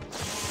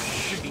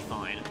 Should be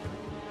fine.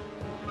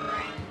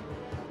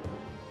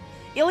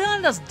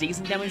 Ileana does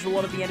decent damage to a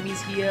lot of the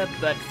enemies here,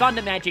 but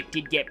Thunder Magic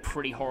did get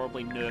pretty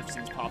horribly nerfed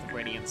since Path of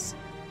Radiance.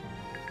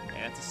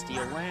 Okay, that's a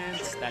Steel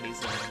Lance. That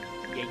is a...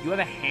 Yeah, you have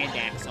a Hand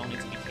Axe, so I'll need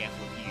to be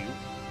careful of you.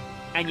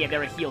 And yeah,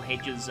 there are heal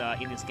hedges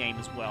in this game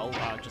as well,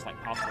 just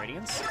like Path of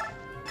Radiance.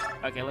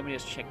 Okay, let me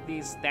just check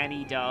this.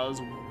 Thani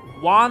does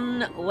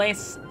 1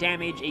 less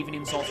damage, even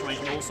in Soul's range,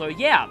 and also,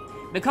 yeah,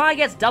 Micaiah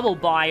gets doubled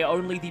by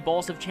only the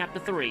boss of Chapter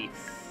 3.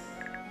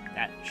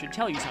 That should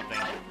tell you something.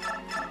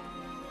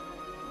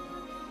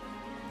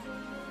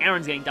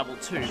 Aaron's getting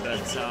doubled too,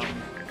 but,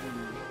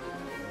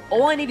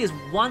 all I need is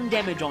 1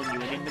 damage on you,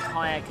 and then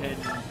Micaiah can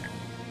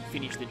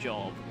finish the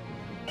job.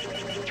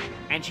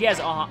 And she has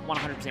a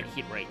 100%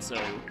 hit rate, so...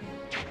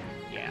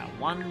 Yeah,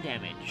 1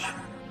 damage.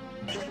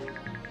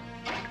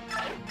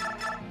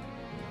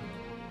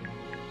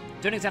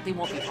 Don't exactly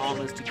want the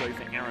armors to go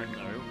for Aaron,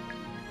 though.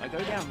 I go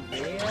down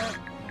there...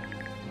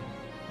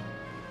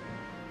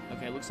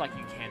 Okay, looks like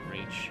you can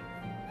reach.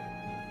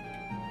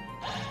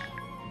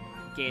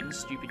 Again,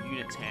 stupid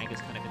unit tag is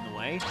kind of in the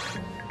way.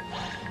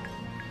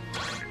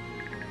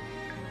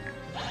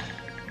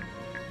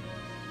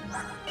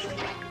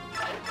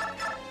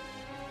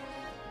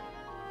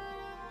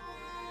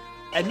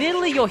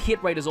 Admittedly, your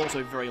hit rate is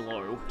also very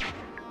low.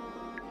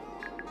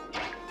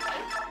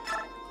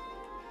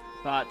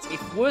 But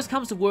if worse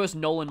comes to worse,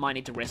 Nolan might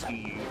need to rescue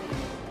you.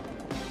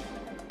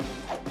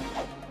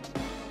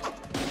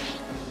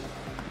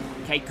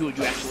 Okay, good,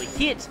 you actually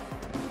hit.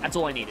 That's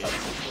all I needed.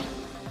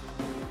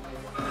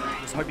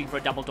 I was hoping for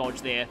a double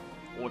dodge there,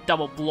 or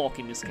double block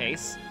in this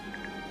case.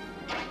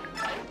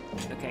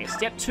 Okay,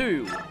 step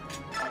 2.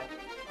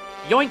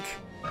 Yoink!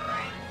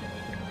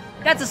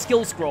 That's a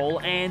skill scroll,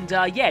 and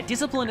yeah,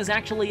 Discipline is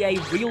actually a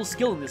real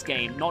skill in this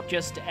game, not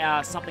just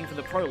something for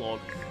the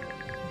prologue.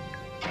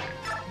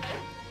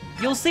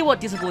 You'll see what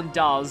Discipline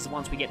does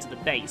once we get to the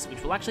base,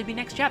 which will actually be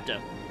next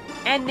chapter.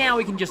 And now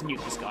we can just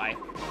nuke this guy.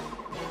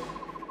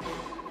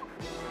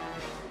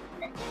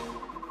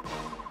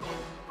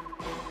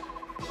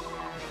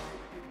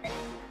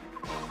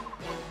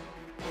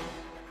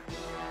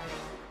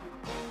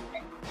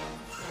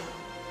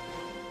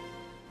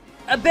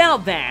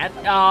 About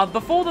that,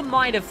 before the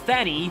Might of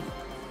Thani,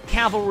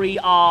 cavalry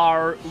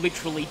are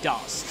literally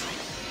dust.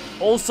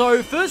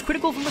 Also, first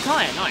critical from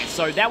Micaiah, nice.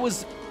 So that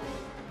was...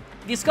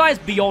 This guy's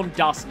beyond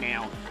dust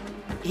now.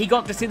 He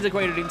got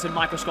disintegrated into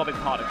microscopic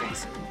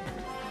particles.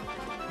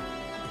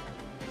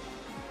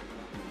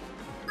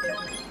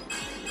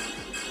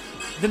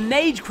 The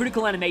mage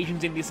critical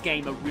animations in this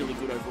game are really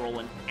good overall,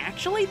 and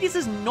actually this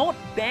is not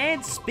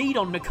bad speed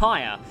on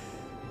Micaiah.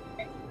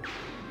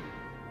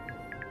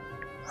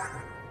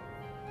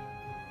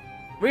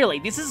 Really,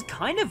 this is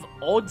kind of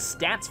odd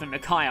stats for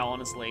Micaiah,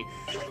 honestly.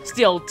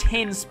 Still,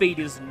 10 speed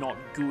is not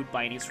good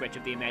by any stretch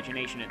of the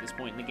imagination at this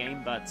point in the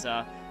game, but,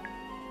 So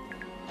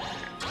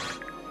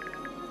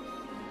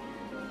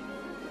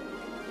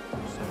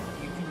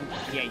you can,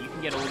 yeah, you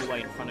can get all the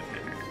way in front of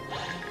him.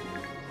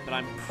 But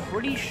I'm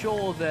pretty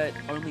sure that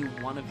only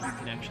one of you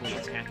can actually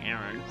attack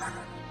Aaron.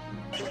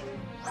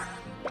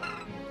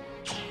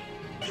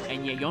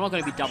 And yeah, you're not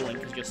going to be doubling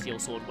because your Steel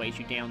Sword weighs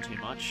you down too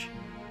much.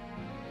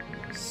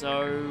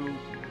 So,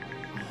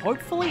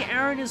 hopefully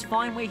Aaron is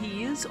fine where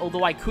he is,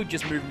 although I could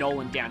just move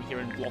Nolan down here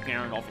and block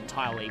Aaron off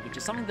entirely, which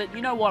is something that,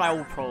 you know what, I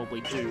will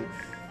probably do.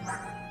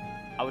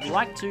 I would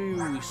like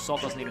to...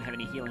 Salt doesn't even have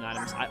any healing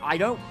items. I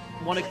don't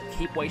want to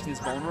keep wasting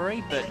this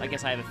vulnerary, but I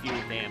guess I have a few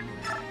of them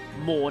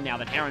more now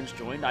that Aaron's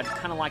joined. I'd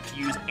kind of like to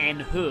use an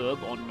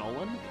herb on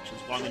Nolan, which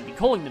is what I'm going to be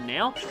calling them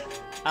now.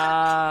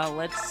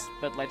 Let's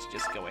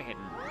just go ahead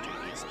and do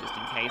this, just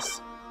in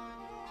case.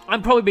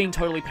 I'm probably being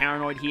totally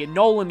paranoid here.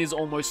 Nolan is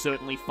almost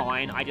certainly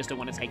fine. I just don't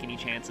want to take any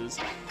chances.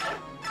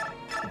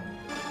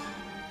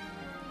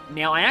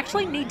 Now, I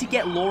actually need to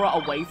get Laura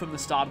away from the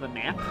start of the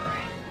map,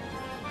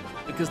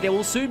 because there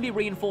will soon be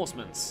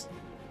reinforcements.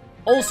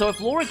 Also, if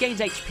Laura gains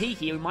HP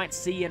here, we might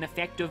see an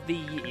effect of the...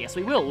 Yes,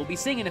 we will. We'll be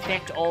seeing an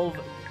effect of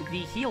the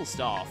heal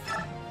staff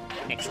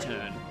next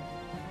turn.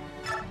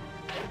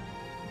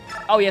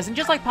 Oh, yes, and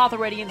just like Path of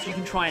Radiance, you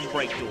can try and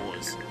break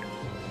doors.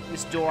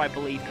 This door, I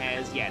believe,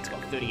 has... Yeah, it's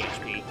got 30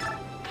 HP.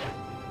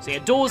 So yeah,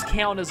 doors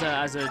count as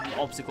an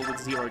obstacle with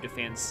 0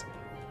 defense.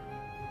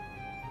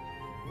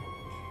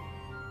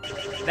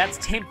 That's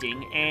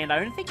tempting, and I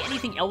don't think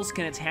anything else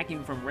can attack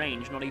him from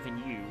range, not even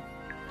you.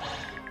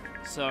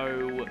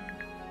 So...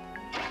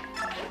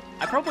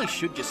 I probably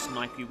should just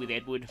snipe you with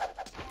Edward.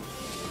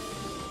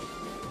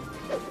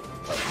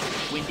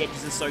 Wind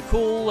Edges is so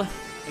cool.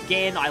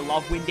 Again, I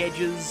love Wind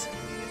Edges.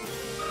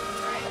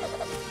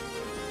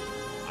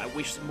 I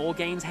wish more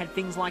games had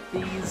things like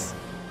these.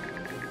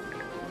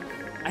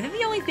 I think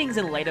the only things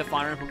in later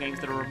Fire Emblem games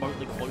that are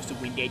remotely close to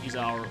wind edges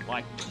are,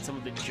 like, some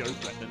of the joke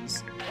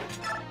weapons.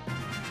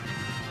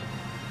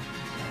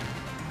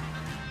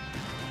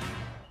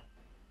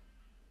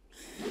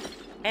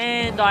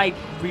 And I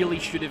really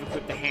should have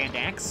equipped the hand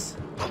axe.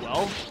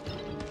 Well.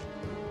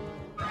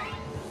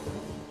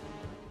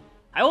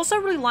 I also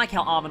really like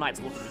how Armor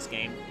Knights look in this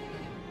game.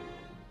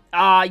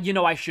 You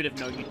know I should have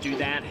known you'd do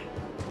that.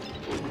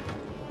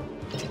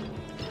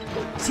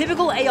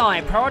 Typical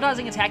AI,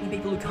 prioritizing attacking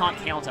people who can't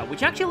counter,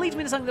 which actually leads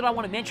me to something that I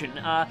want to mention.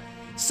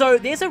 So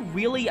there's a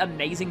really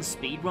amazing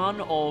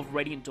speedrun of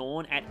Radiant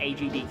Dawn at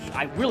AGDQ.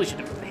 I really should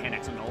have put the hand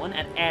axe on Nolan.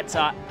 At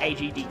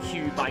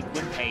AGDQ by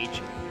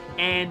Grimpage.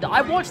 And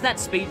I watched that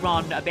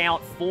speedrun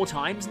about 4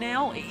 times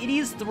now. It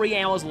is 3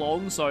 hours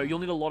long, so you'll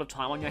need a lot of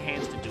time on your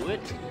hands to do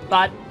it.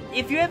 But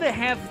if you ever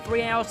have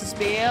 3 hours to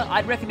spare,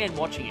 I'd recommend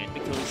watching it,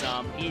 because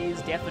it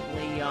is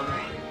definitely a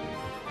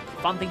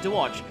fun thing to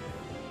watch.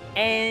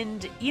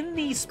 And in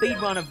the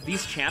speedrun of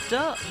this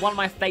chapter, one of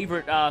my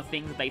favorite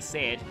things that they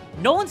said,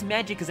 Nolan's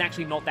magic is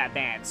actually not that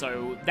bad,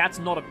 so that's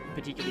not a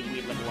particularly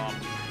weird level up.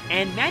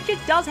 And magic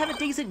does have a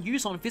decent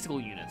use on physical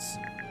units.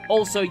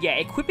 Also, yeah,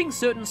 equipping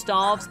certain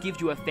staffs gives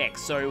you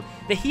effects, so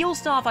the heal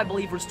staff, I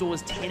believe,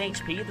 restores 10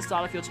 HP at the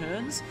start of your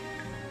turns.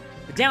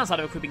 The downside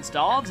of equipping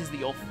staffs is that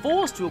you're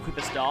forced to equip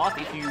a staff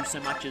if you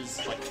so much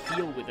as, like,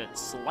 heal with it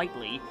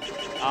slightly.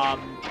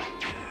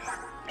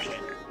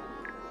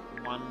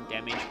 1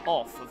 damage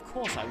off, of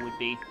course I would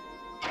be.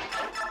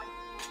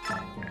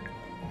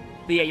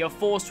 But yeah, you're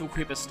forced to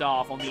equip a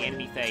staff on the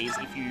enemy phase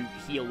if you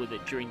heal with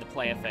it during the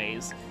player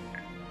phase.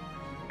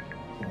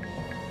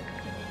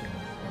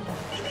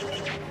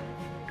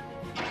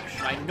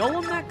 Should I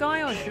Nolan that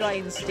guy, or should I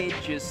instead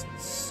just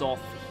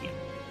soft him?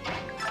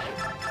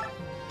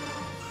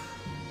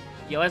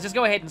 Yeah, let's just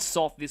go ahead and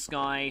soft this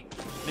guy.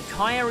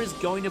 Micaiah is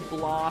going to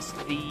blast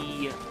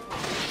the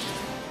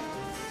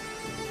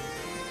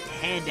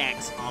hand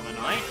axe Armor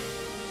Knight.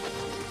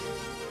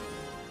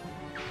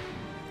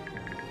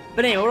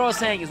 But anyway, what I was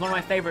saying is one of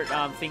my favorite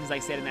things they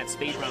said in that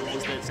speedrun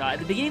was that at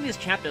the beginning of this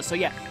chapter, so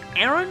yeah,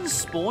 Aaron's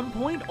spawn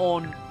point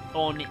on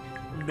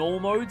normal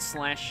mode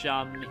slash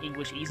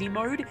English easy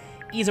mode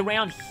is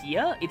around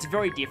here. It's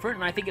very different,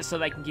 and I think it's so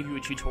they can give you a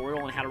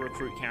tutorial on how to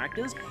recruit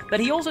characters. But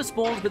he also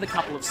spawns with a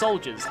couple of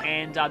soldiers,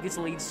 and this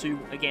leads to,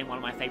 again, one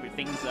of my favorite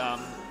things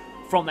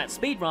from that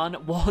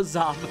speedrun was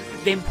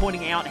them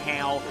pointing out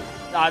how,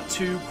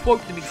 to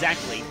quote them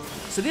exactly,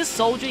 so this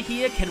soldier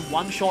here can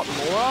one-shot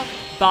Laura,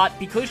 but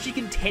because she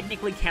can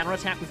technically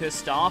counterattack with her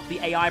staff, the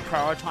AI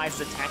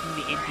prioritizes attacking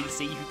the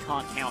NPC who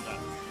can't counter.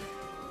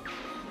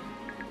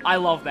 I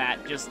love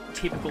that, just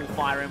typical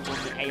Fire Emblem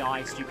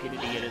AI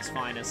stupidity at its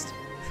finest.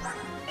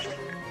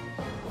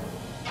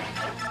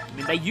 I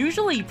mean, they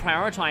usually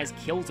prioritize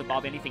kills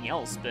above anything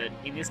else, but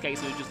in this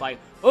case it was just like,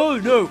 oh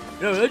no,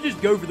 let's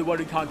just go for the one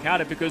who can't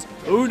counter because,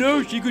 oh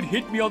no, she could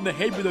hit me on the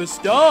head with her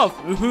staff.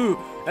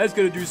 That's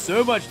gonna do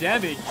so much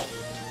damage.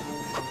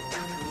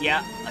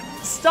 Yeah,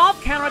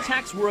 staff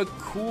counterattacks were a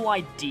cool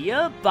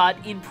idea, but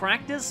in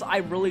practice, I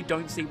really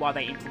don't see why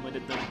they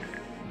implemented them.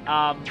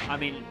 I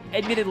mean,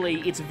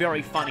 admittedly, it's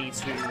very funny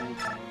to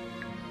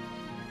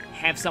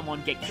have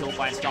someone get killed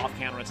by a staff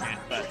counterattack,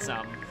 but,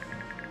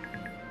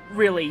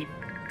 really,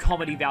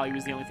 comedy value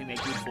is the only thing they're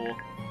good for.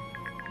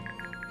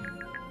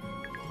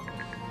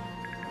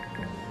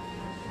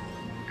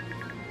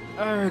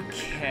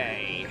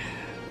 Okay.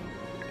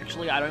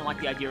 Actually, I don't like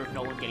the idea of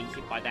Nolan getting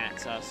hit by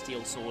that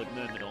steel sword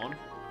Myrmidon,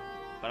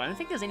 but I don't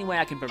think there's any way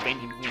I can prevent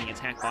him from getting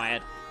attacked by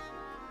it.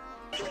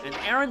 And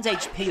Aaron's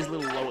HP is a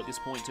little low at this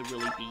point to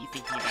really be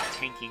thinking about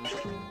tanking.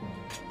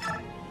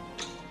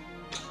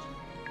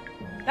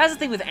 That's the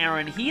thing with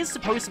Aaron. He is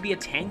supposed to be a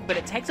tank, but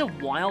it takes a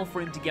while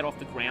for him to get off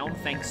the ground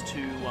thanks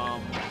to,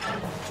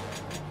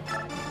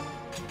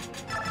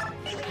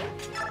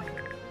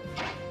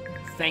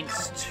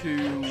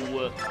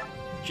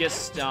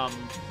 just,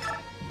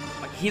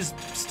 like, his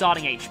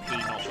starting HP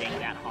not being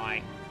that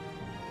high.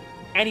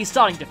 And his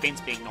starting defense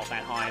being not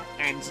that high.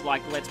 And,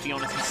 like, let's be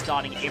honest, he's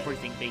starting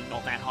everything being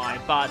not that high,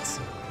 but...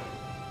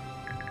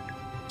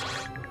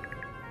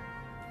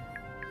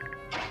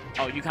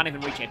 Oh, you can't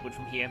even reach Edward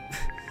from here.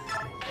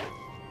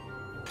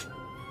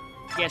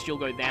 Guess you'll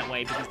go that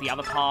way, because the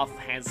other path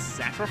has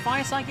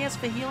sacrifice, I guess,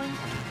 for healing?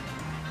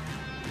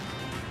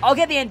 I'll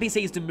get the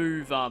NPCs to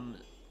move,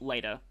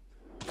 later.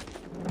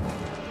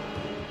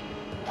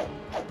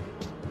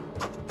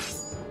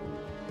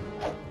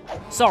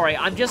 Sorry,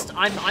 I'm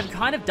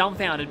kind of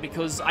dumbfounded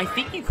because I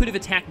think you could have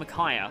attacked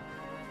Micaiah.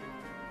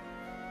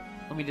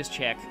 Let me just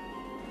check.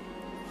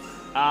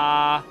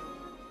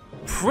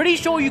 Pretty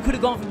sure you could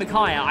have gone for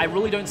Micaiah. I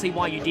really don't see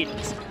why you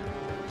didn't.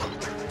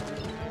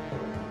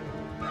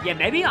 Yeah,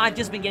 maybe I've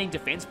just been getting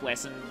defense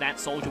bless and that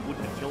soldier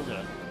wouldn't have killed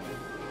her.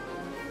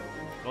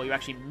 Well, you're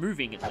actually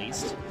moving at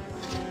least.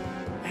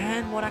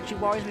 And what actually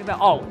worries me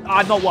about... Oh,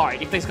 I'm not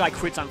worried. If this guy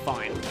crits, I'm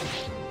fine.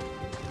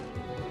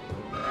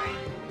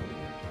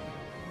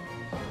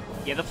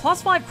 Yeah, the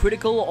 +5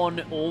 critical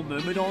on all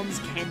Myrmidons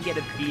can get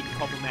a bit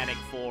problematic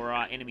for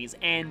enemies.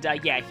 And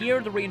yeah, here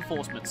are the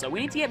reinforcements. So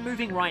we need to get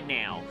moving right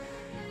now.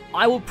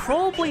 I will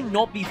probably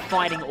not be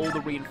fighting all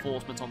the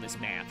reinforcements on this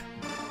map.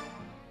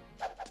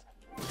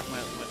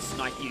 Well, let's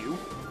snipe you.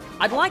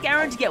 I'd like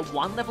Aaron to get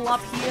 1 level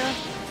up here.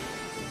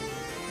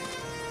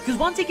 Because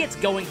once he gets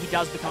going, he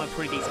does become a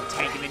pretty decent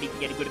tank, and then he can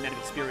get a good amount of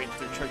experience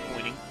through choke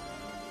pointing.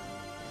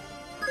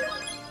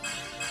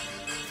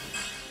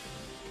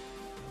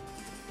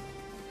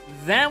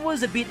 That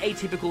was a bit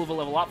atypical of a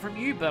level up from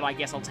you, but I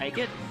guess I'll take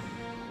it.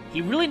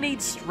 He really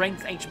needs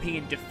strength, HP,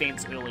 and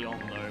defense early on,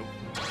 though.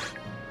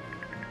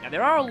 Now,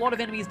 there are a lot of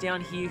enemies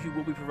down here who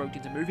will be provoked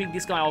into moving.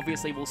 This guy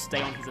obviously will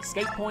stay on his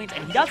escape point,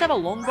 and he does have a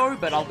longbow,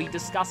 but I'll be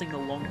discussing the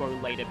longbow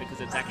later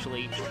because it's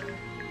actually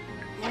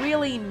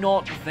really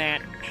not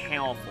that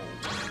powerful.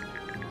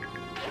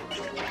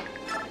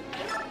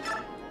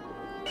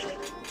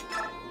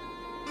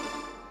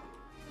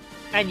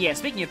 And yeah,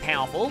 speaking of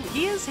powerful,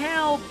 here's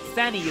how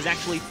Fanny is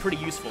actually pretty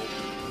useful.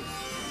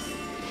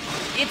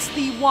 It's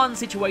the one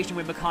situation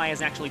where Micaiah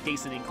is actually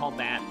decent in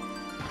combat.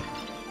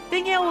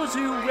 Being able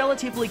to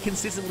relatively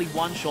consistently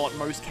one-shot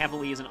most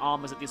cavaliers and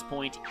armors at this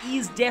point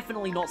is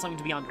definitely not something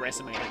to be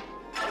underestimated.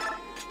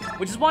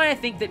 Which is why I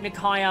think that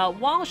Micaiah,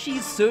 while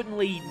she's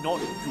certainly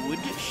not good,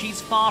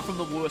 she's far from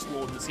the worst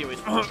lord in the series.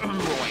 Roy.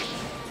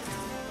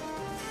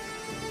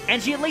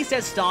 And she at least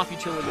has staff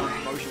utility on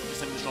promotion, which is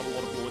something that not a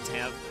lot of lords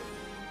have.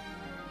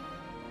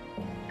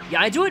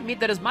 Yeah, I do admit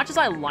that as much as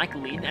I like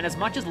Lyn, and as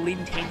much as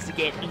Lyn tends to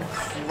get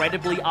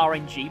incredibly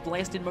RNG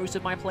blessed in most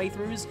of my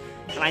playthroughs,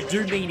 and I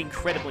do mean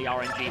incredibly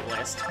RNG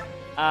blessed,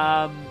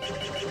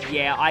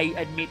 yeah, I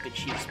admit that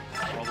she's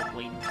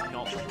probably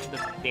not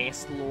the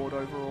best lord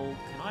overall.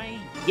 Can I?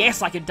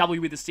 Yes, I can W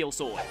with the steel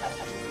sword.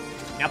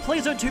 Now,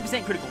 please don't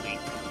 2% critical me.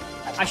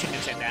 I shouldn't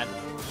have said that.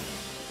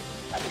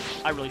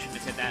 I really shouldn't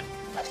have said that.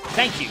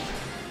 Thank you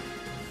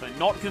for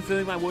not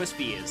confirming my worst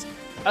fears.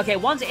 Okay,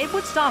 once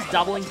Edward starts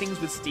doubling things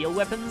with steel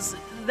weapons,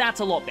 that's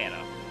a lot better.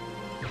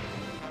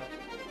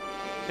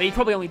 But he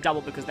probably only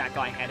doubled because that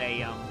guy had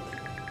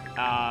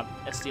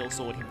a steel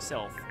sword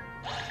himself.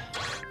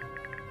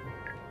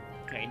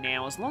 Okay,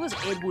 now, as long as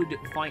Edward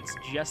fights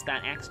just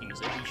that axe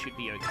user, he should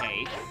be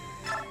okay.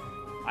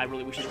 I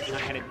really wish I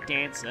had a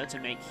dancer to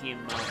make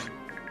him, to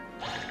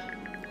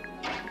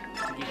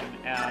give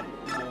him,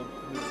 more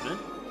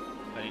movement.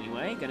 But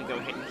anyway, gonna go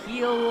ahead and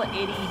heal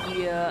Eddie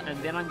here,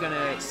 and then I'm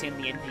gonna send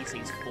the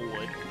NPCs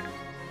forward.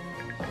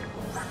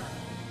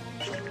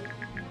 Okay,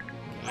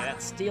 yeah,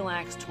 that's Steel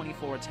Axe,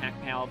 24 attack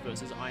power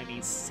versus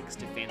Imy's 6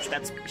 defense.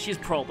 She's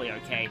probably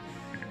okay.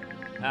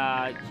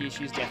 Yeah,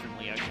 she's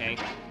definitely okay.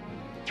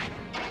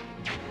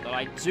 But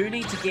I do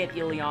need to get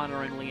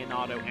Ileana and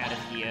Leonardo out of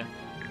here.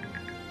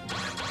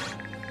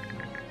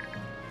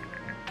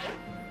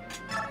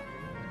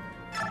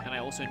 And I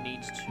also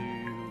need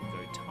to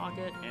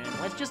target, and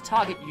let's just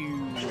target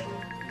you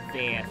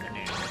there for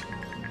now.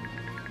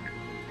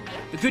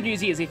 The good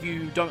news is, if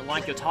you don't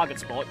like your target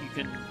spot, you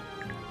can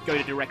go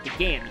to direct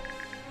again.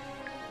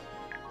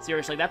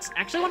 Seriously, that's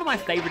actually one of my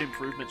favorite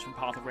improvements from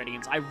Path of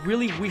Radiance. I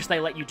really wish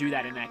they let you do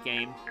that in that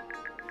game.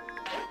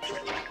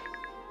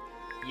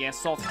 Yeah,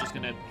 Salt's just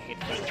gonna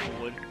head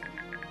forward.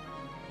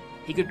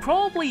 He could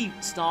probably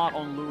start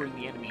on luring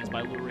the enemies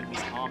by luring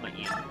this armor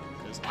in,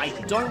 because I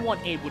don't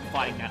want Edward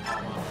fighting that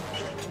armor.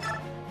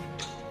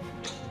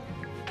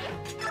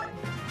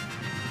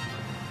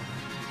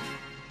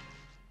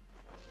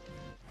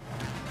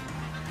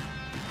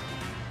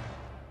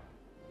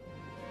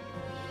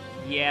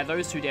 Yeah,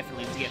 those two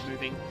definitely need to get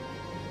moving.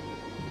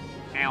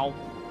 Ow.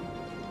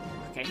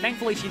 Okay,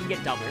 thankfully she didn't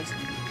get doubles.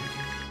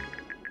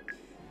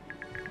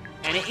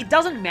 And it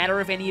doesn't matter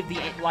if any of the,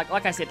 like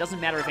I said, it doesn't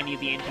matter if any of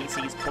the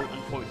NPCs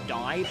quote-unquote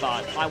die,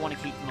 but I want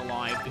to keep them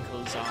alive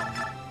because,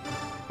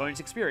 bonus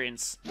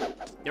experience.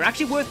 They're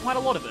actually worth quite a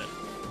lot of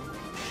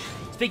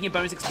it. Speaking of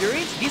bonus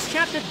experience, this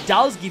chapter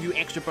does give you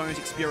extra bonus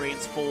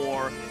experience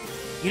for,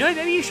 you know,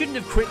 maybe you shouldn't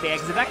have crit there,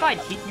 because if that guy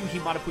had hit you, he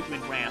might have put you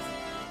in wrath.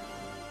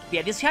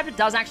 Yeah, this chapter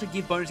does actually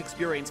give bonus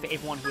experience for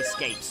everyone who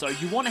escapes, so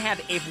you want to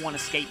have everyone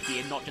escape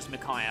here, not just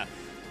Micaiah.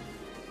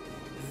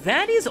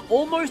 That is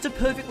almost a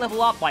perfect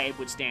level up by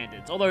Edward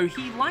standards, although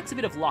he likes a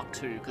bit of luck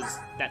too, because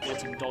that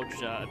lets him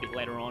dodge a bit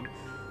later on.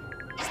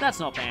 So that's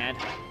not bad.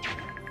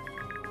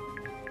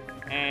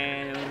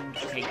 And,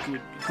 okay,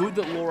 good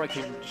that Laura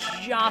can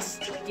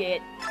just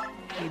get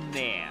in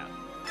there.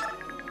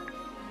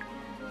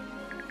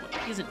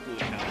 What isn't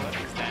good, however,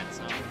 is that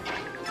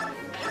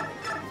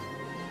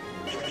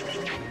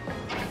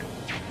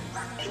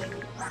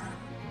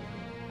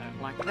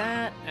like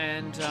that,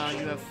 and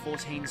you have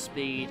 14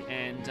 speed,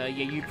 and yeah,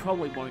 you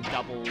probably won't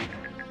double.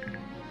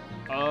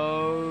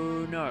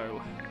 Oh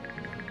no.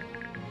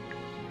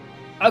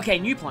 Okay,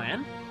 new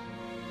plan.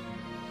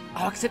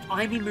 Oh, except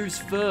Imy moves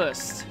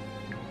first.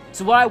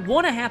 So what I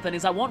want to happen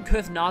is I want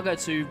Kurth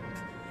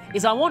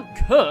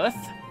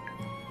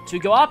to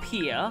go up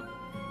here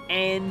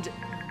and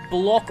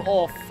block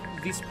off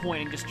this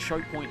point and just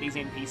choke point these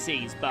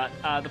NPCs, but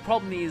the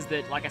problem is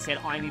that, like I said,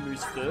 Imy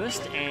moves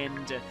first,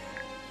 and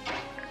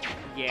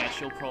Yeah,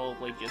 she'll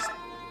probably just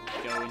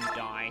go and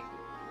die.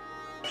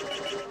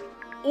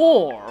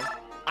 Or,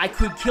 I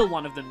could kill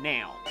one of them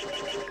now.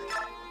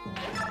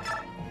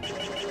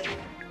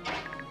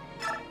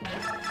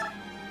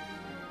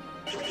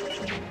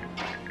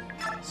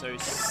 So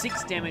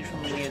 6 damage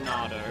from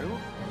Leonardo,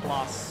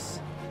 plus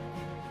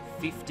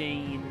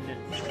 15...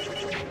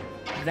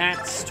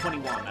 That's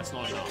 21, that's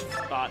not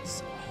enough.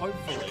 But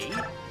hopefully...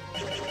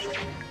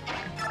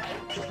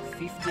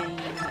 15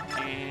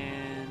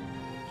 and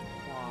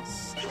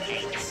plus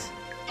 8.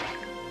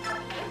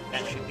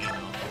 That should be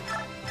enough.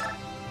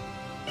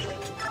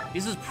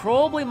 This is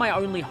probably my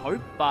only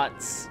hope,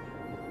 but...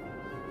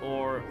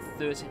 Or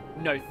 13...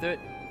 No,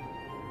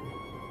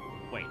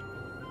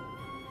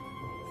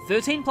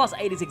 13 plus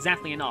 8 is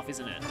exactly enough,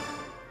 isn't it?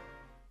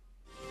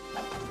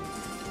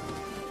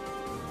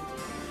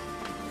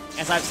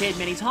 As I've said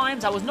many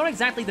times, I was not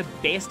exactly the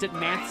best at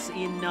maths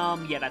in,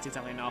 yeah, that's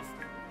exactly enough,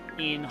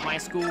 in high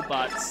school,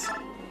 but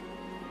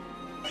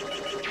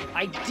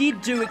I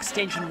did do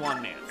Extension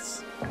 1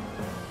 maths.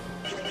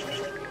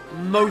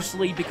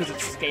 Mostly because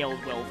it's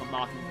scaled well for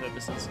marking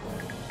purposes.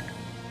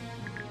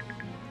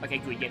 Okay,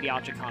 good, yeah, the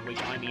archer can't reach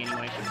behind me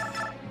anyway.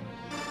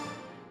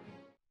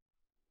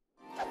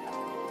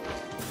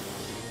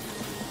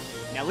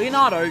 Now,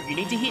 Leonardo, you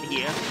need to hit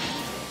here.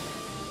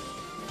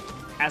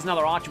 As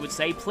another archer would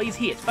say, please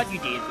hit, but you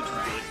did, which is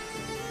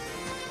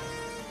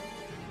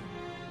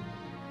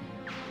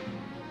good.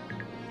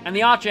 And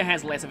the archer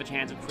has less of a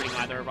chance of critting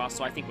either of us,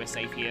 so I think we're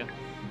safe here.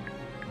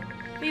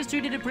 These two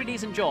did a pretty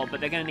decent job, but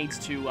they're going to need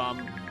to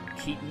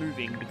keep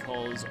moving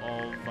because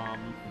of...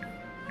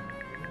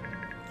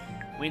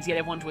 we need to get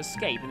everyone to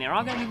escape, and there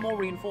are going to be more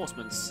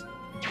reinforcements.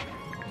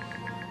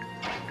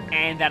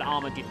 And that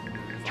armor didn't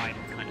move. I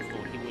kind of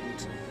thought he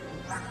wouldn't.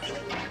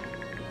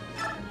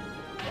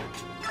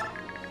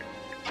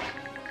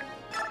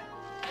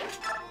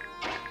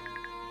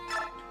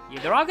 Yeah,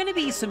 there are going to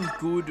be some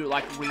good,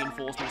 like,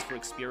 reinforcements for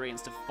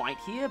experience to fight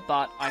here,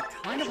 but I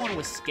kind of want to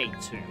escape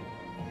too.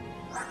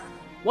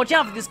 Watch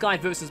out for this guy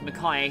versus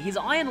Micaiah. His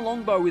iron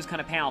longbow is kind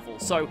of powerful,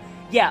 so,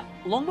 yeah,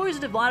 longbows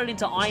are divided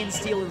into iron,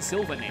 steel, and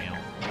silver now.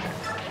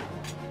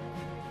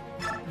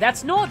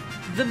 That's not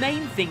the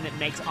main thing that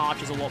makes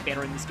archers a lot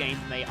better in this game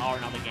than they are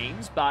in other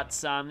games,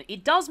 but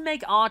it does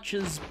make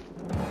archers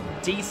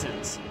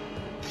decent.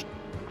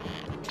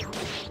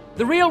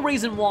 The real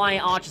reason why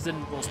archers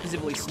and, well,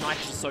 specifically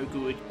snipers are so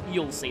good,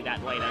 you'll see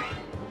that later.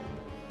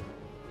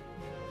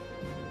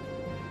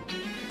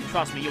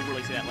 Trust me, you'll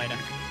really see that later.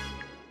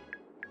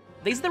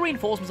 These are the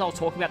reinforcements I was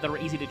talking about that are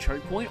easy to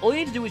choke point. All you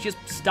need to do is just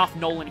stuff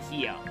Nolan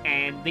here,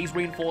 and these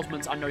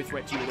reinforcements are no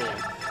threat to you at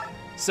all.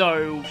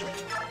 So...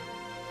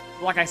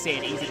 like I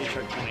said, easy to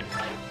choke point.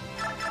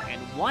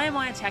 And why am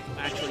I attacking?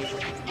 Actually,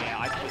 yeah,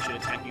 I probably should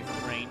attack you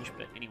from range,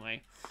 but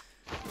anyway.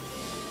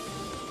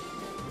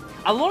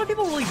 A lot of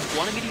people really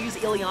wanted me to use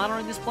Ileana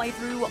in this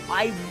playthrough.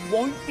 I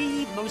won't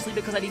be, mostly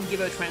because I didn't give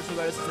her transfer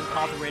bonuses in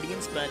Path of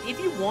Radiance, but if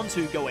you want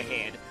to, go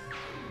ahead.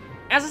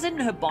 As I said in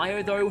her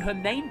bio, though, her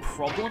main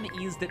problem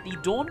is that the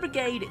Dawn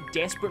Brigade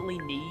desperately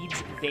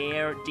needs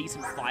their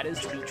decent fighters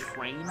to be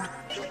trained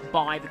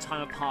by the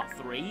time of Part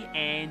 3,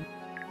 and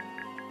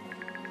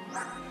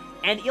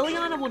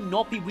Ileana will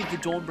not be with the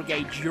Dawn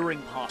Brigade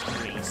during Part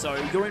 3, so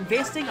you're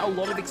investing a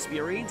lot of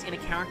experience in a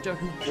character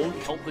who won't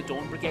help the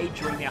Dawn Brigade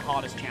during their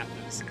hardest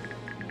chapters.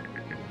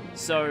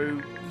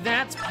 So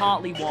that's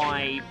partly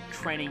why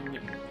training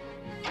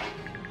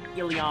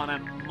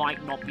Ileana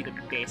might not be the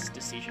best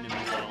decision in the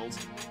world.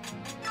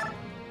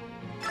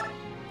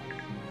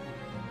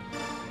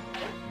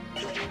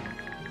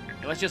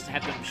 Now let's just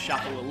have them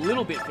shuffle a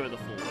little bit further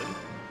forward.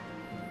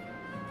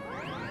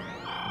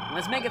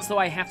 Let's make it so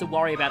I have to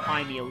worry about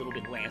Aimee a little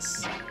bit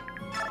less.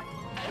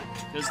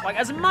 Because, like,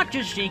 as much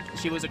as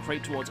she was a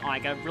creep towards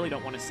Ike, I really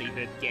don't want to see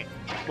her get,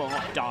 well,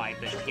 not die,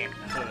 but get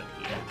hurt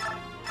here.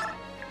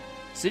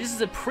 So this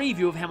is a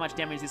preview of how much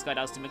damage this guy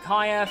does to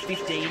Micaiah,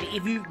 15.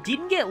 If you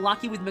didn't get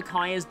lucky with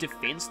Micaiah's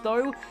defense,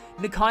 though,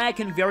 Micaiah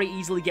can very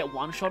easily get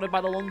one-shotted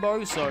by the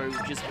longbow, so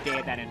just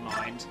bear that in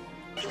mind.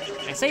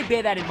 I say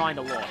bear that in mind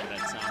a lot, but,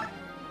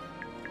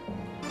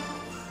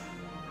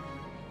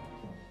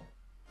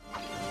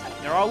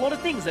 there are a lot of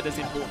things that is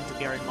important to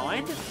bear in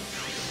mind.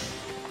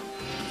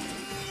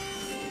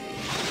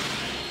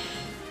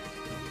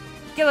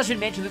 I guess I should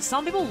mention that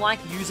some people like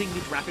using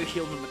the Draco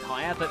Shield with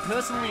Micaiah, but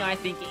personally I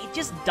think it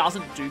just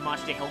doesn't do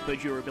much to help her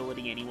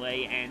durability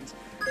anyway, and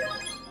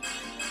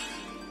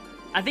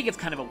I think it's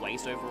kind of a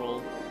waste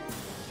overall.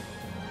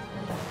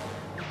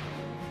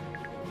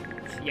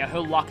 Yeah, her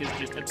luck is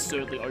just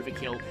absurdly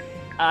overkill.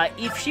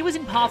 If she was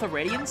in Path of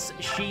Radiance,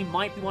 she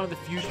might be one of the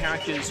few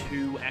characters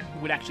who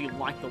would actually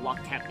like the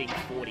luck cap being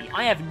 40.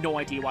 I have no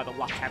idea why the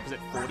luck cap is at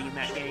 40 in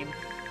that game.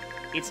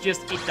 It's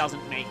just, it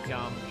doesn't make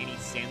any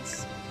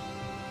sense.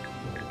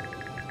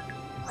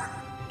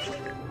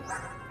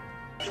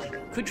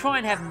 Could try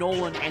and have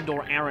Nolan and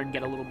or Aaron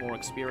get a little more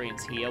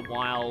experience here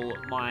while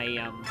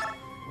my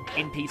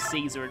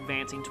NPCs are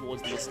advancing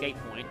towards the escape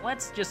point.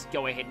 Let's just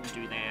go ahead and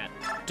do that.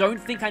 don't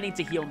think I need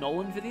to heal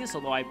Nolan for this,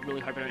 although I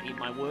really hope I don't eat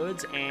my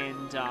words,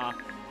 and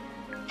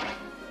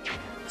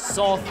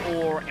Soth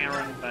or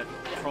Aaron, but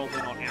probably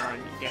not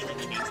Aaron,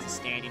 definitely needs to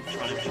stand in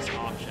front of this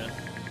archer.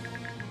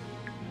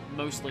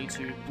 Mostly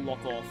to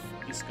block off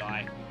this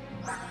guy.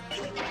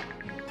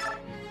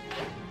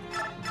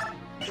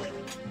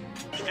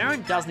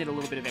 Aaron does need a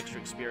little bit of extra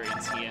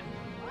experience here.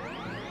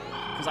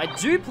 Because I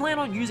do plan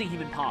on using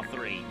him in part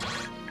 3.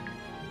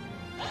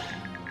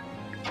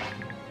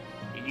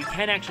 And you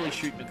can actually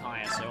shoot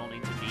Micaiah, so I'll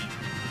need to be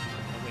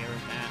aware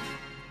of that.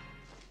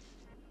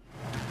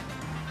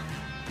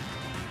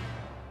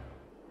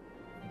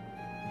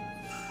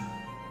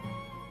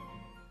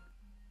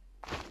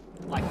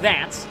 Like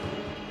that.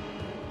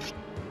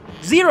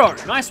 0!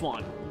 Nice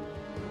one.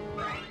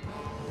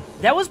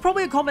 That was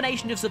probably a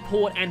combination of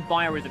support and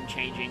biorhythm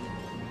changing.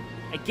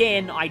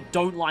 Again, I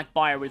don't like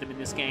biorhythm in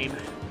this game.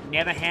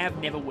 Never have,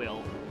 never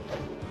will.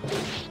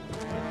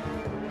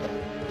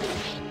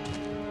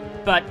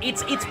 But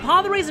it's part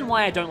of the reason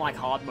why I don't like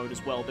hard mode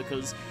as well,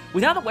 because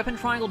without the weapon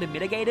triangle to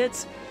mitigate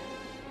it,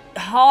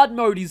 hard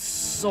mode is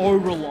so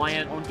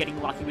reliant on getting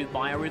lucky with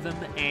biorhythm,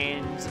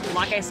 and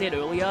like I said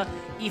earlier,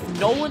 if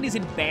Nolan is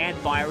in bad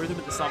biorhythm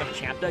at the start of a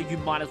chapter, you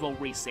might as well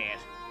reset.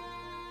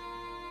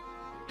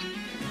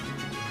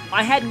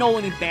 I had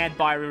Nolan in bad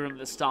biorhythm at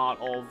the start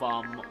of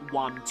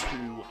 1, 2,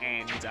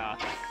 and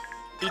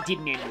it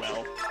didn't end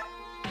well.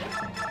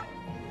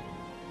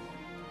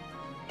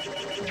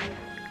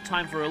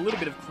 Time for a little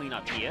bit of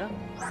cleanup here.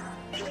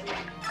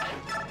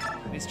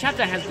 This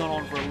chapter has gone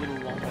on for a little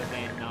longer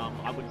than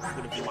I would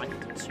have liked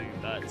it to,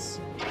 but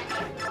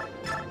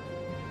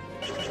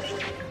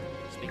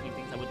speaking of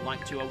things I would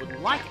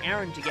like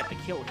Aaron to get the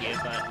kill here,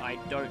 but I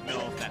don't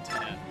know if that's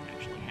gonna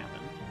actually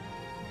happen.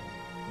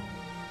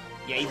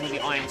 Yeah, even with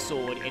the Iron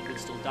Sword, Edward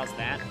still does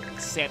that,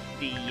 except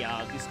the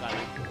this guy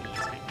will be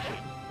attacking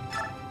him.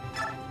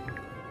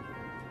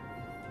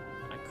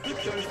 I could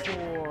go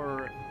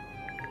for...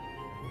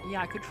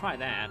 yeah, I could try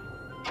that.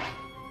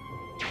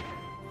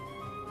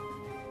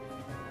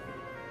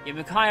 Yeah,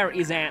 Micaiah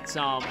is at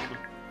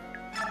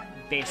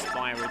best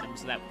biorhythm,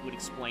 so that would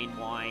explain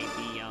why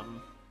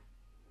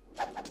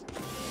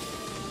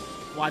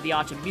the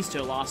archer missed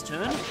her last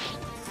turn.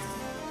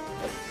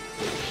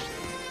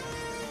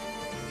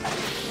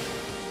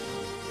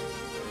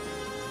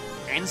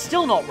 And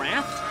still not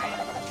Wrath.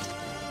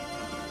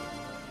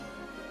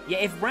 Yeah,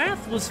 if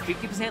Wrath was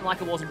 50% like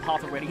it was in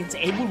Path of Radiance,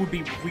 Edward would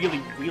be really,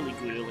 really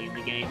good early in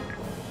the game.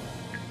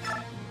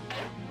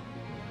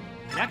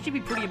 It'd actually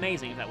be pretty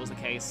amazing if that was the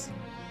case.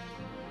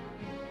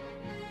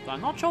 But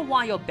I'm not sure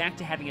why you're back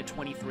to having a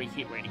 23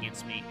 hit rate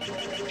against me.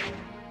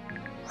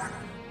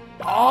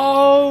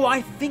 Oh,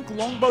 I think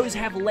longbows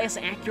have less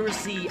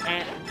accuracy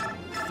at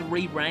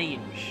 3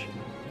 range.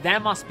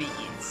 That must be it.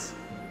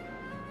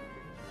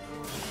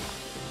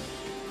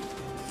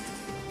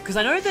 Because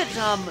I know that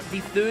the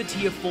 3rd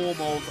tier form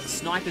of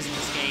snipers in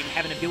this game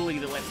have an ability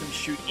that lets them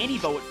shoot any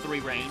bow at 3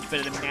 range,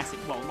 but at a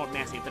massive, well, not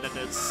massive, but at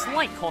a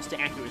slight cost to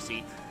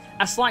accuracy.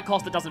 A slight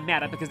cost that doesn't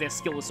matter because their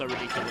skill is so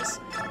ridiculous.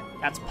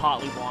 That's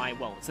partly why,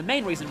 well, it's the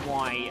main reason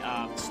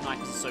why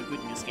snipers are so good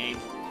in this game.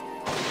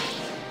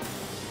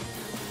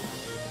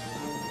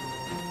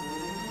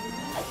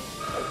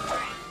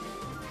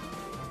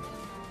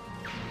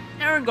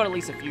 Aaron got at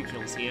least a few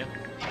kills here.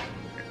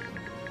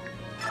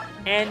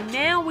 And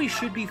now we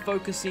should be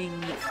focusing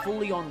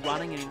fully on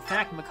running, and in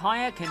fact,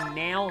 Micaiah can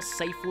now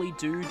safely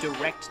do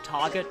direct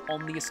target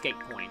on the escape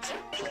point.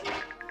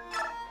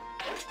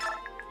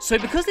 So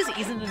because this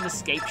isn't an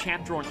escape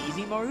chapter on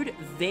easy mode,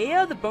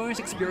 the bonus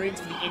experience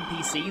for the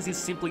NPCs is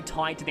simply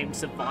tied to them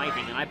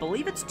surviving, and I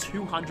believe it's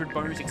 200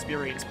 bonus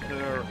experience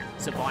per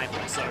survival,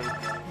 so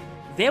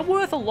they're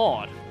worth a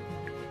lot.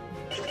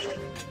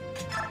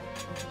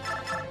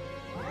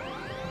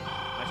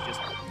 Let's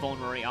just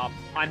vulnerary up.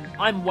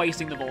 I'm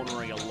wasting the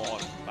vulnerary a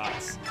lot,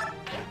 but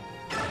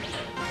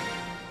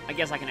I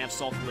guess I can have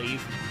soft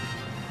leave.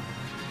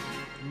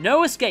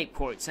 No escape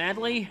quote,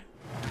 sadly.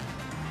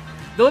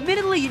 Though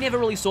admittedly, you never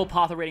really saw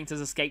Path of Radiance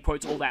as escape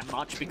quotes all that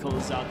much,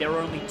 because there are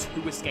only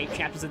 2 escape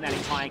chapters in that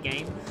entire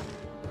game.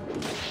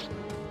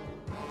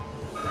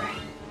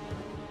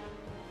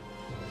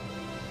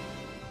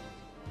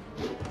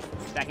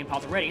 Back in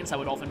Path of Radiance, I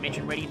would often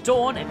mention Radiant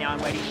Dawn, and now I'm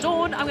Radiant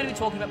Dawn, I'm going to be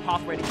talking about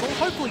Path of Radiant Dawn.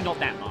 Hopefully not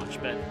that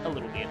much, but a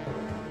little bit.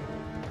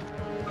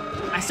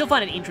 I still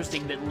find it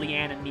interesting that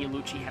Leanne and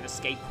Mialucci have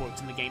escape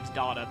quotes in the game's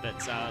data, but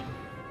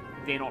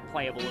they're not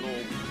playable at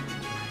all.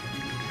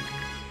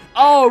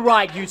 Oh,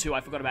 right, you two.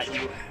 I forgot about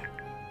you.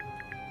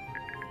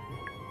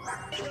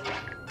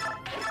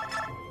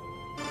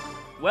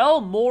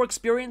 Well, more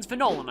experience for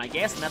Nolan, I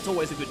guess, and that's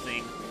always a good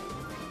thing.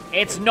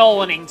 It's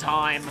Nolaning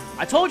time.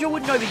 I told you I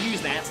wouldn't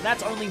overuse that, so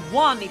that's only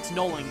 1 It's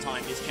Nolaning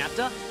time this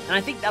chapter, and I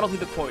think that'll be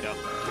the quota.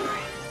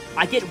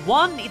 I get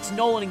 1 It's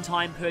Nolaning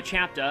time per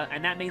chapter,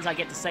 and that means I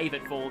get to save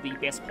it for the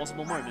best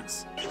possible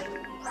moments.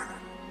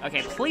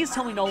 Okay, please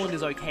tell me Nolan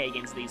is okay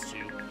against these 2.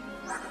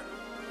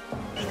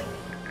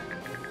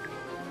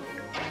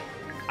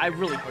 I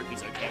really hope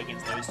he's okay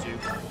against those 2.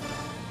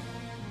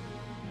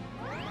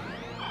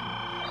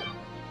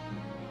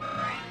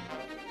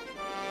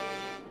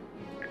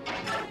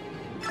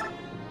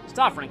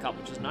 Start running up,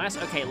 which is nice.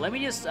 Okay, let me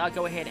just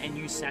go ahead and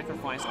use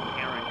Sacrifice on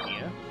Aaron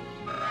here.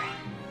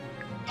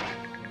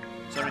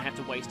 So I don't have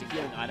to waste a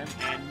healing item,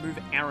 and move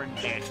Aaron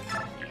back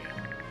here.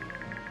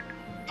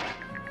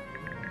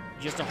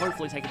 Just to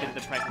hopefully take a bit of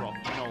the pressure off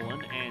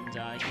Nolan, and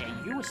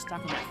yeah, you were stuck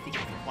on that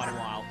thicket for quite a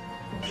while.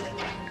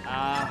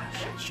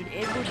 Should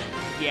Edward...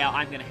 Yeah,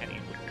 I'm gonna have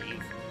Edward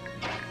leave.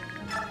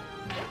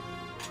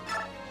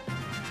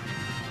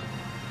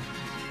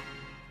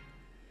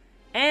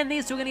 And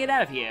these two are gonna get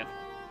out of here.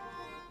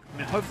 I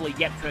mean, hopefully,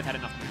 yep, Kurt had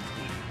enough movement.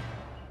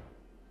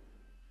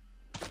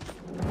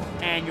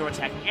 And you're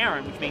attacking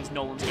Aaron, which means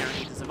Nolan's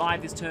guaranteed to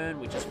survive this turn,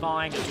 which is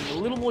fine. You're doing a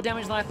little more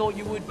damage than I thought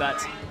you would,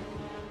 but...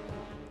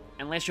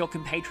 Unless your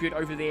compatriot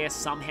over there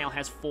somehow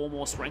has 4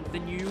 more strength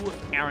than you,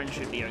 Aaron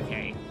should be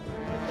okay.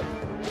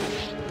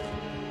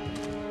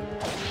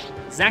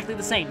 Exactly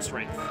the same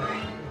strength.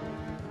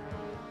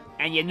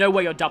 And yeah, no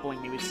way you're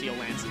doubling me with Seal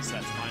Lances, so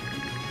that's fine.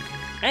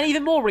 And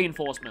even more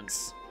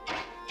reinforcements.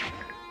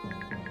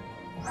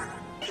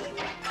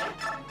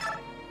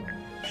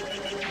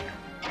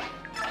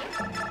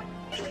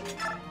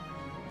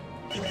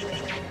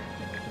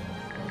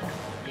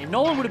 Yeah,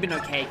 Nolan would have been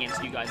okay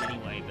against you guys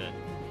anyway, but...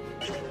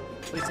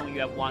 At least you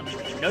have one.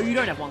 No, you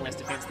don't have one less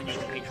defense than your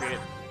compatriot.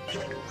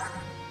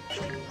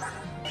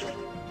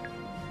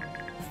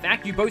 In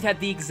fact, you both have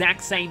the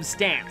exact same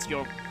stance.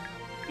 You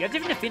have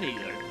different affinity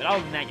though, but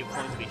other than that, you're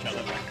clones of each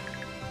other.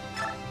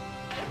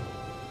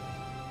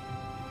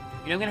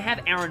 You know, I'm going to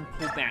have Aaron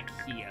pull back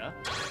here.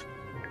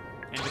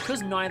 And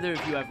because neither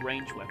of you have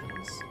ranged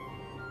weapons,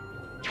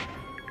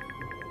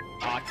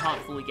 I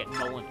can't fully get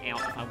Nolan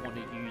out if I want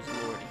to use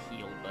Laura to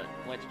heal, but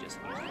let's just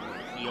use Laura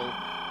to heal.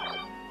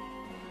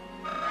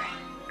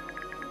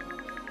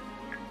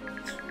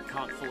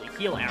 Can't fully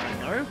heal Aaron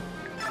though,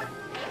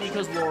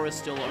 because Laura's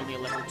still only a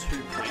level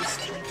 2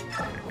 priest.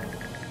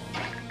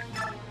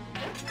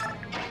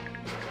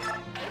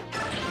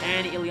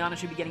 And Ileana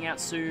should be getting out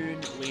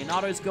soon.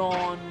 Leonardo's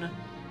gone.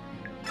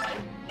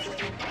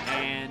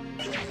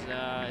 And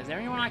is there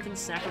anyone I can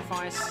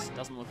sacrifice?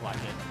 Doesn't look like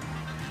it.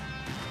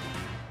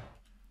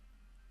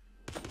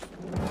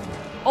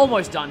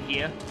 Almost done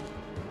here.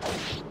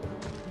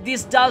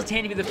 This does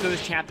tend to be the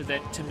first chapter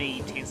that, to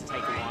me, tends to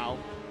take a while.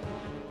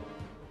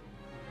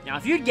 Now,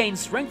 if you'd gained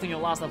strength in your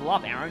last level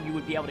up, Aaron, you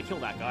would be able to kill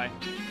that guy.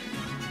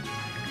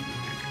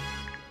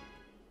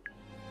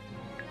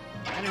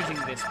 I don't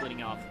think they're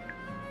splitting up.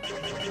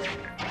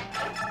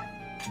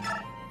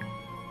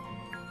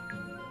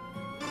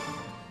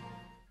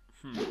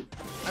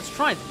 Let's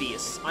try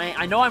this.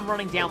 I know I'm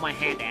running down my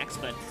hand axe,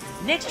 but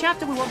next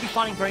chapter we won't be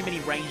fighting very many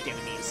ranged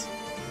enemies.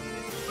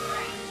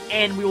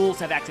 And we will also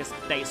have access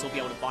to the base, so we'll be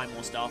able to buy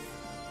more stuff.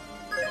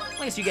 At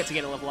least you get to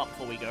get a level up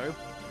before we go.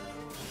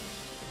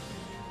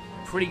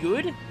 Pretty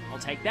good. I'll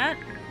take that.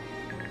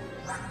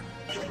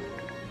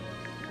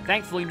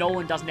 Thankfully,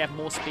 Nolan doesn't have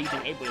more speed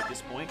than Edward at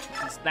this point.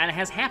 That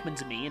has happened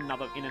to me in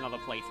another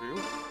playthrough.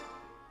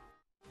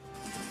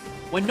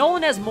 When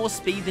Nolan has more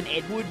speed than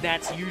Edward,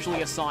 that's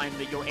usually a sign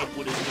that your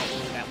Edward is not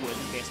really that worth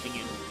investing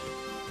in.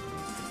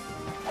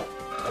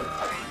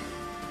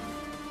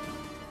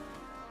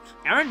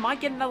 Aaron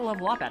might get another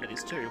level up out of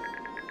this too.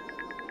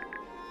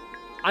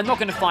 I'm not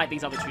going to fight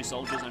these other 2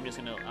 soldiers. I'm just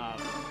going to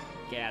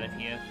get out of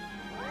here.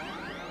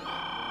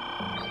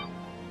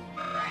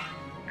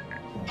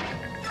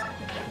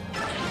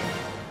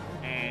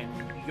 And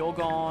you're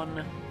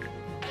gone.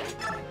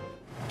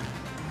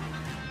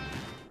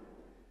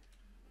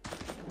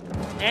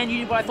 And you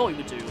did what I thought you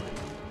would do.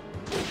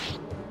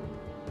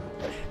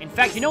 In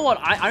fact, you know what?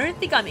 I don't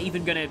think I'm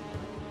even gonna...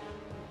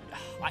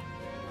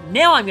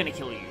 Now I'm gonna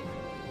kill you.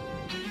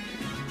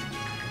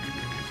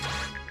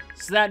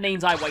 So that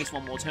means I waste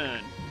 1 more turn.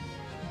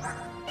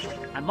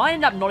 I might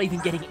end up not even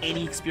getting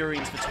any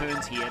experience for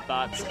turns here,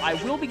 but I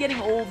will be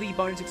getting all the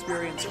bonus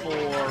experience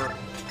for...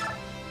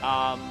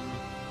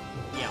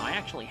 Yeah, I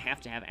actually have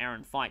to have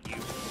Aaron fight you.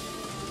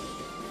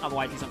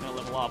 Otherwise, he's not going to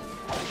level up.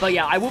 But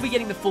yeah, I will be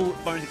getting the full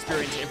bonus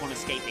experience to everyone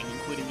escaping,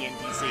 including the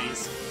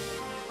NPCs.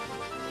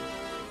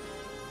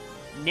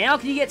 Now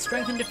can you get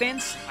strength and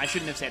defense? I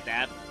shouldn't have said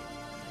that.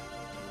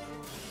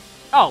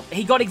 Oh,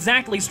 he got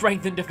exactly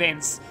strength and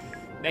defense.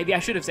 Maybe I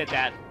should have said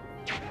that.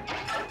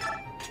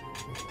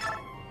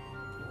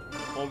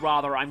 Or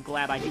rather, I'm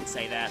glad I did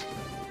say that.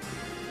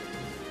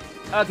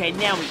 Okay,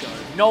 now we go.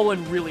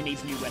 Nolan really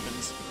needs new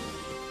weapons.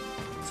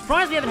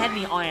 Surprised we haven't had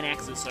any iron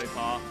axes so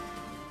far.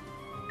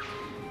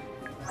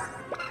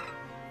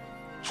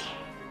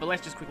 But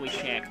let's just quickly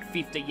check.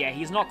 50, yeah,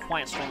 he's not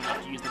quite strong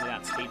enough to use them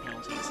without speed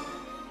penalties.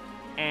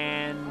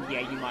 And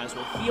yeah, you might as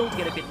well heal to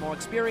get a bit more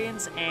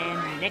experience,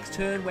 and next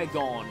turn we're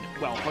gone.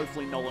 Well,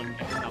 hopefully Nolan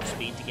has enough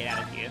speed to get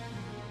out of here.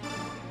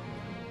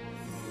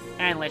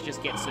 And let's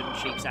just get some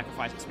cheap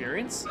sacrifice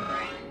experience.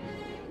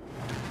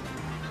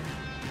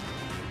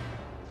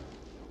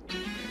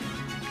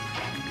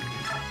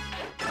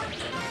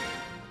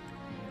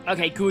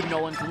 Okay, good,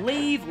 Nolan can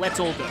leave. Let's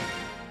all go.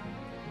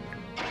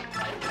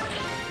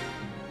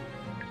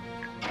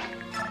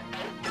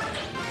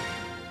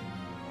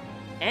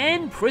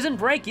 And Prison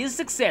Break is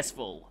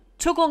successful.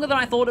 Took longer than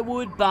I thought it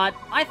would, but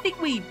I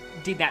think we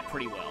did that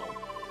pretty well.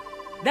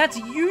 That's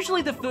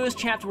usually the first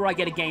chapter where I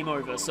get a game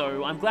over,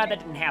 so I'm glad that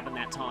didn't happen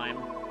that time.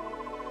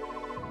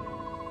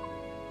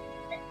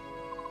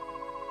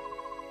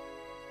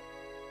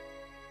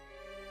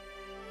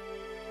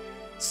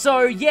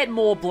 So, yet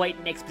more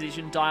blatant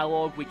exposition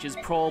dialogue, which is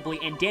probably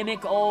endemic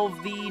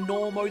of the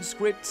normal mode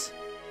script.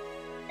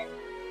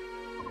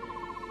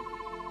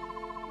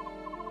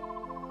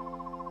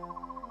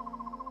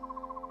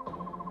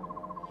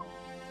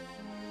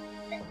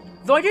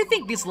 Though I do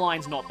think this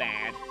line's not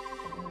bad.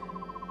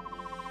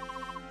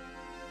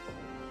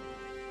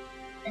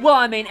 Well,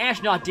 I mean,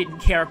 Ashnard didn't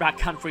care about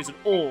countries at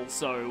all,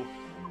 so...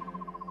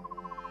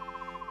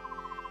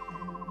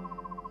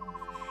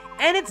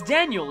 And it's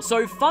Daniel,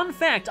 so fun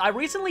fact, I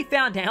recently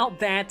found out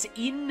that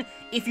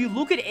if you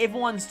look at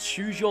everyone's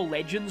Choose Your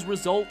Legends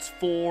results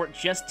for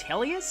just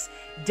Tellius,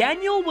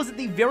 Daniel was at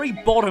the very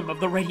bottom of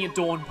the Radiant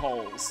Dawn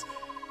polls.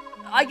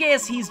 I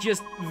guess he's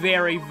just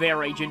very,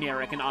 very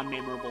generic and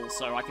unmemorable,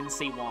 so I can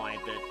see why,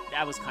 but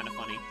that was kind of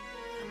funny.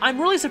 I'm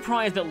really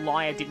surprised that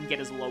Lyra didn't get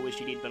as low as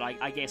she did, but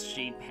I guess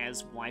she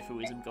has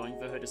waifuism going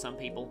for her to some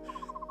people.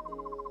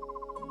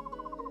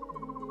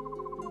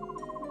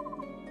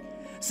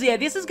 So yeah,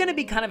 this is going to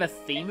be kind of a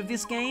theme of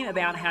this game,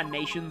 about how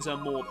nations are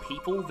more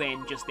people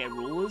than just their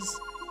rulers.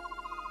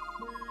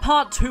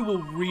 Part 2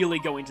 will really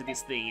go into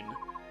this theme.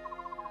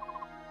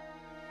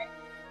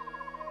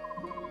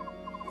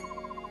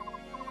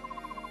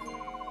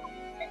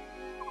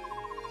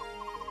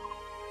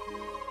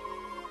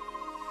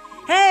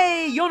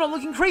 Hey, you're not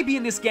looking creepy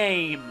in this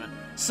game!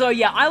 So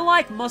yeah, I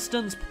like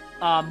Muston's,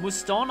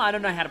 Muston, I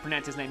don't know how to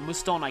pronounce his name,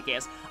 Muston I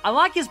guess. I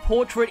like his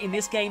portrait in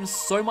this game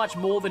so much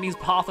more than his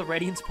Path of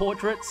Radiance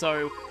portrait,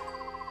 so...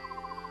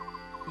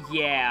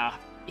 yeah,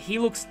 he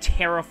looks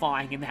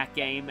terrifying in that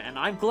game, and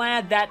I'm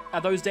glad that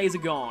those days are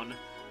gone.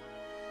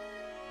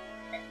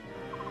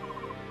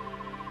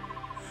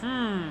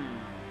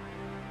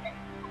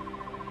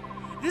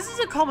 This is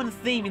a common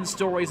theme in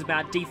stories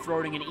about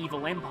dethroning an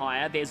evil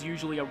empire. There's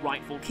usually a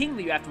rightful king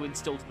that you have to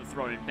instill to the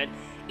throne, but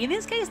in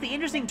this case, the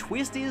interesting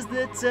twist is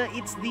that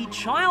it's the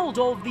child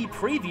of the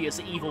previous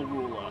evil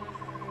ruler.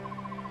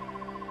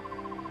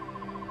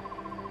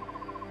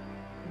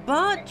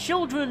 But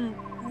children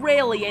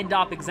rarely end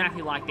up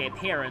exactly like their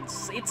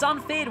parents. It's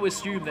unfair to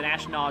assume that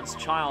Ashnard's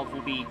child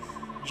will be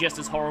just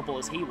as horrible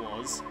as he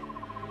was.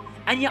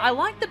 And yeah, I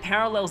like the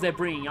parallels they're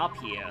bringing up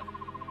here.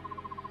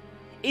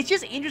 It's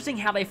just interesting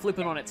how they flip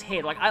it on its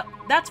head. Like,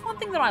 that's one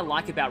thing that I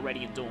like about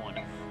Radiant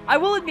Dawn. I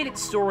will admit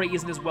its story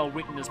isn't as well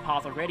written as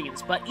Path of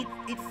Radiance, but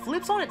it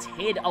flips on its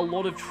head a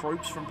lot of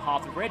tropes from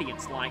Path of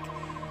Radiance. Like,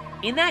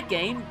 in that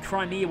game,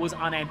 Crimea was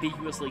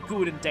unambiguously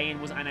good and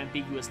Dayan was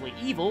unambiguously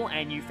evil,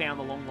 and you found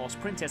the long-lost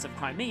princess of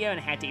Crimea and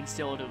had to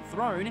instill her to the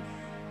throne.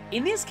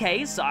 In this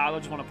case, I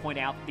just want to point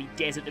out the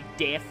Desert of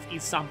Death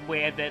is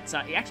somewhere that...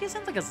 it actually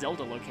sounds like a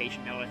Zelda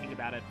location now that I think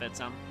about it,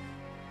 but...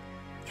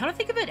 Kind of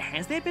think of it,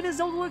 has there been a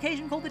Zelda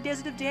location called the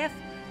Desert of Death?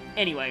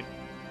 Anyway,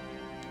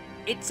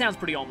 it sounds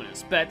pretty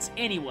ominous, but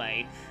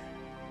anyway,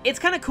 it's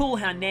kind of cool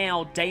how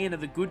now Dayan are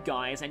the good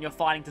guys and you're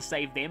fighting to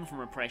save them from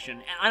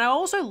oppression. And I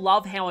also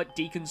love how it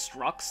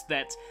deconstructs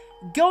that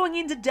going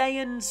into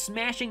Dayan,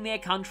 smashing their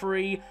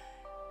country,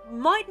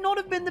 might not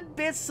have been the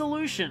best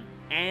solution.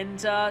 And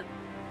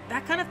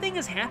that kind of thing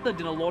has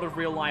happened in a lot of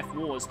real-life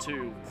wars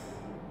too.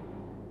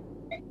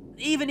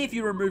 Even if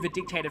you remove a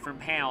dictator from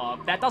power,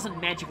 that doesn't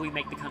magically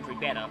make the country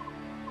better.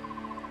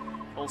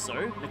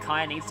 Also,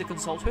 Micaiah needs to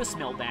consult her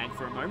smell bag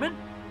for a moment.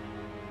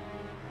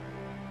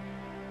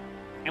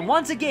 And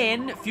once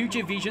again,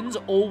 future visions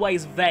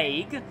always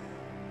vague.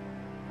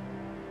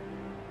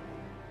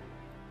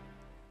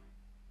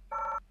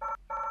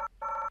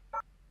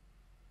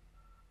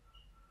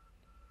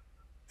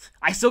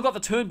 I still got the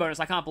turn bonus,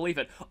 I can't believe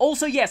it.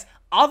 Also, yes,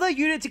 other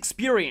units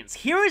experience.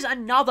 Here is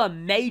another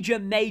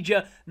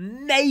major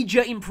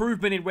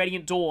improvement in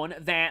Radiant Dawn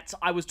that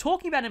I was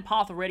talking about in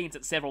Path of Radiance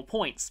at several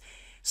points.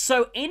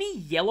 So any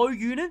yellow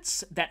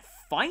units that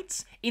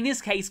fight, in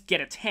this case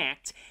get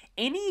attacked,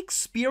 any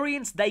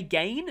experience they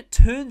gain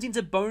turns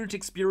into bonus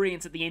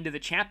experience at the end of the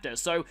chapter.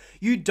 So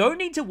you don't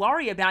need to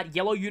worry about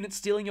yellow units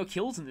stealing your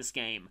kills in this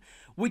game,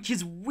 which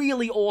is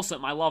really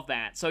awesome. I love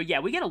that. So yeah,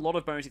 we get a lot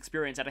of bonus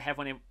experience out of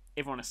having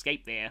everyone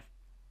escape there.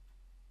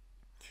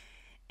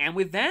 And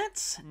with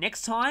that,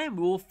 next time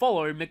we'll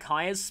follow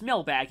Micaiah's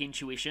smell bag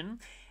intuition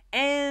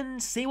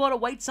and see what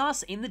awaits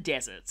us in the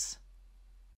desert.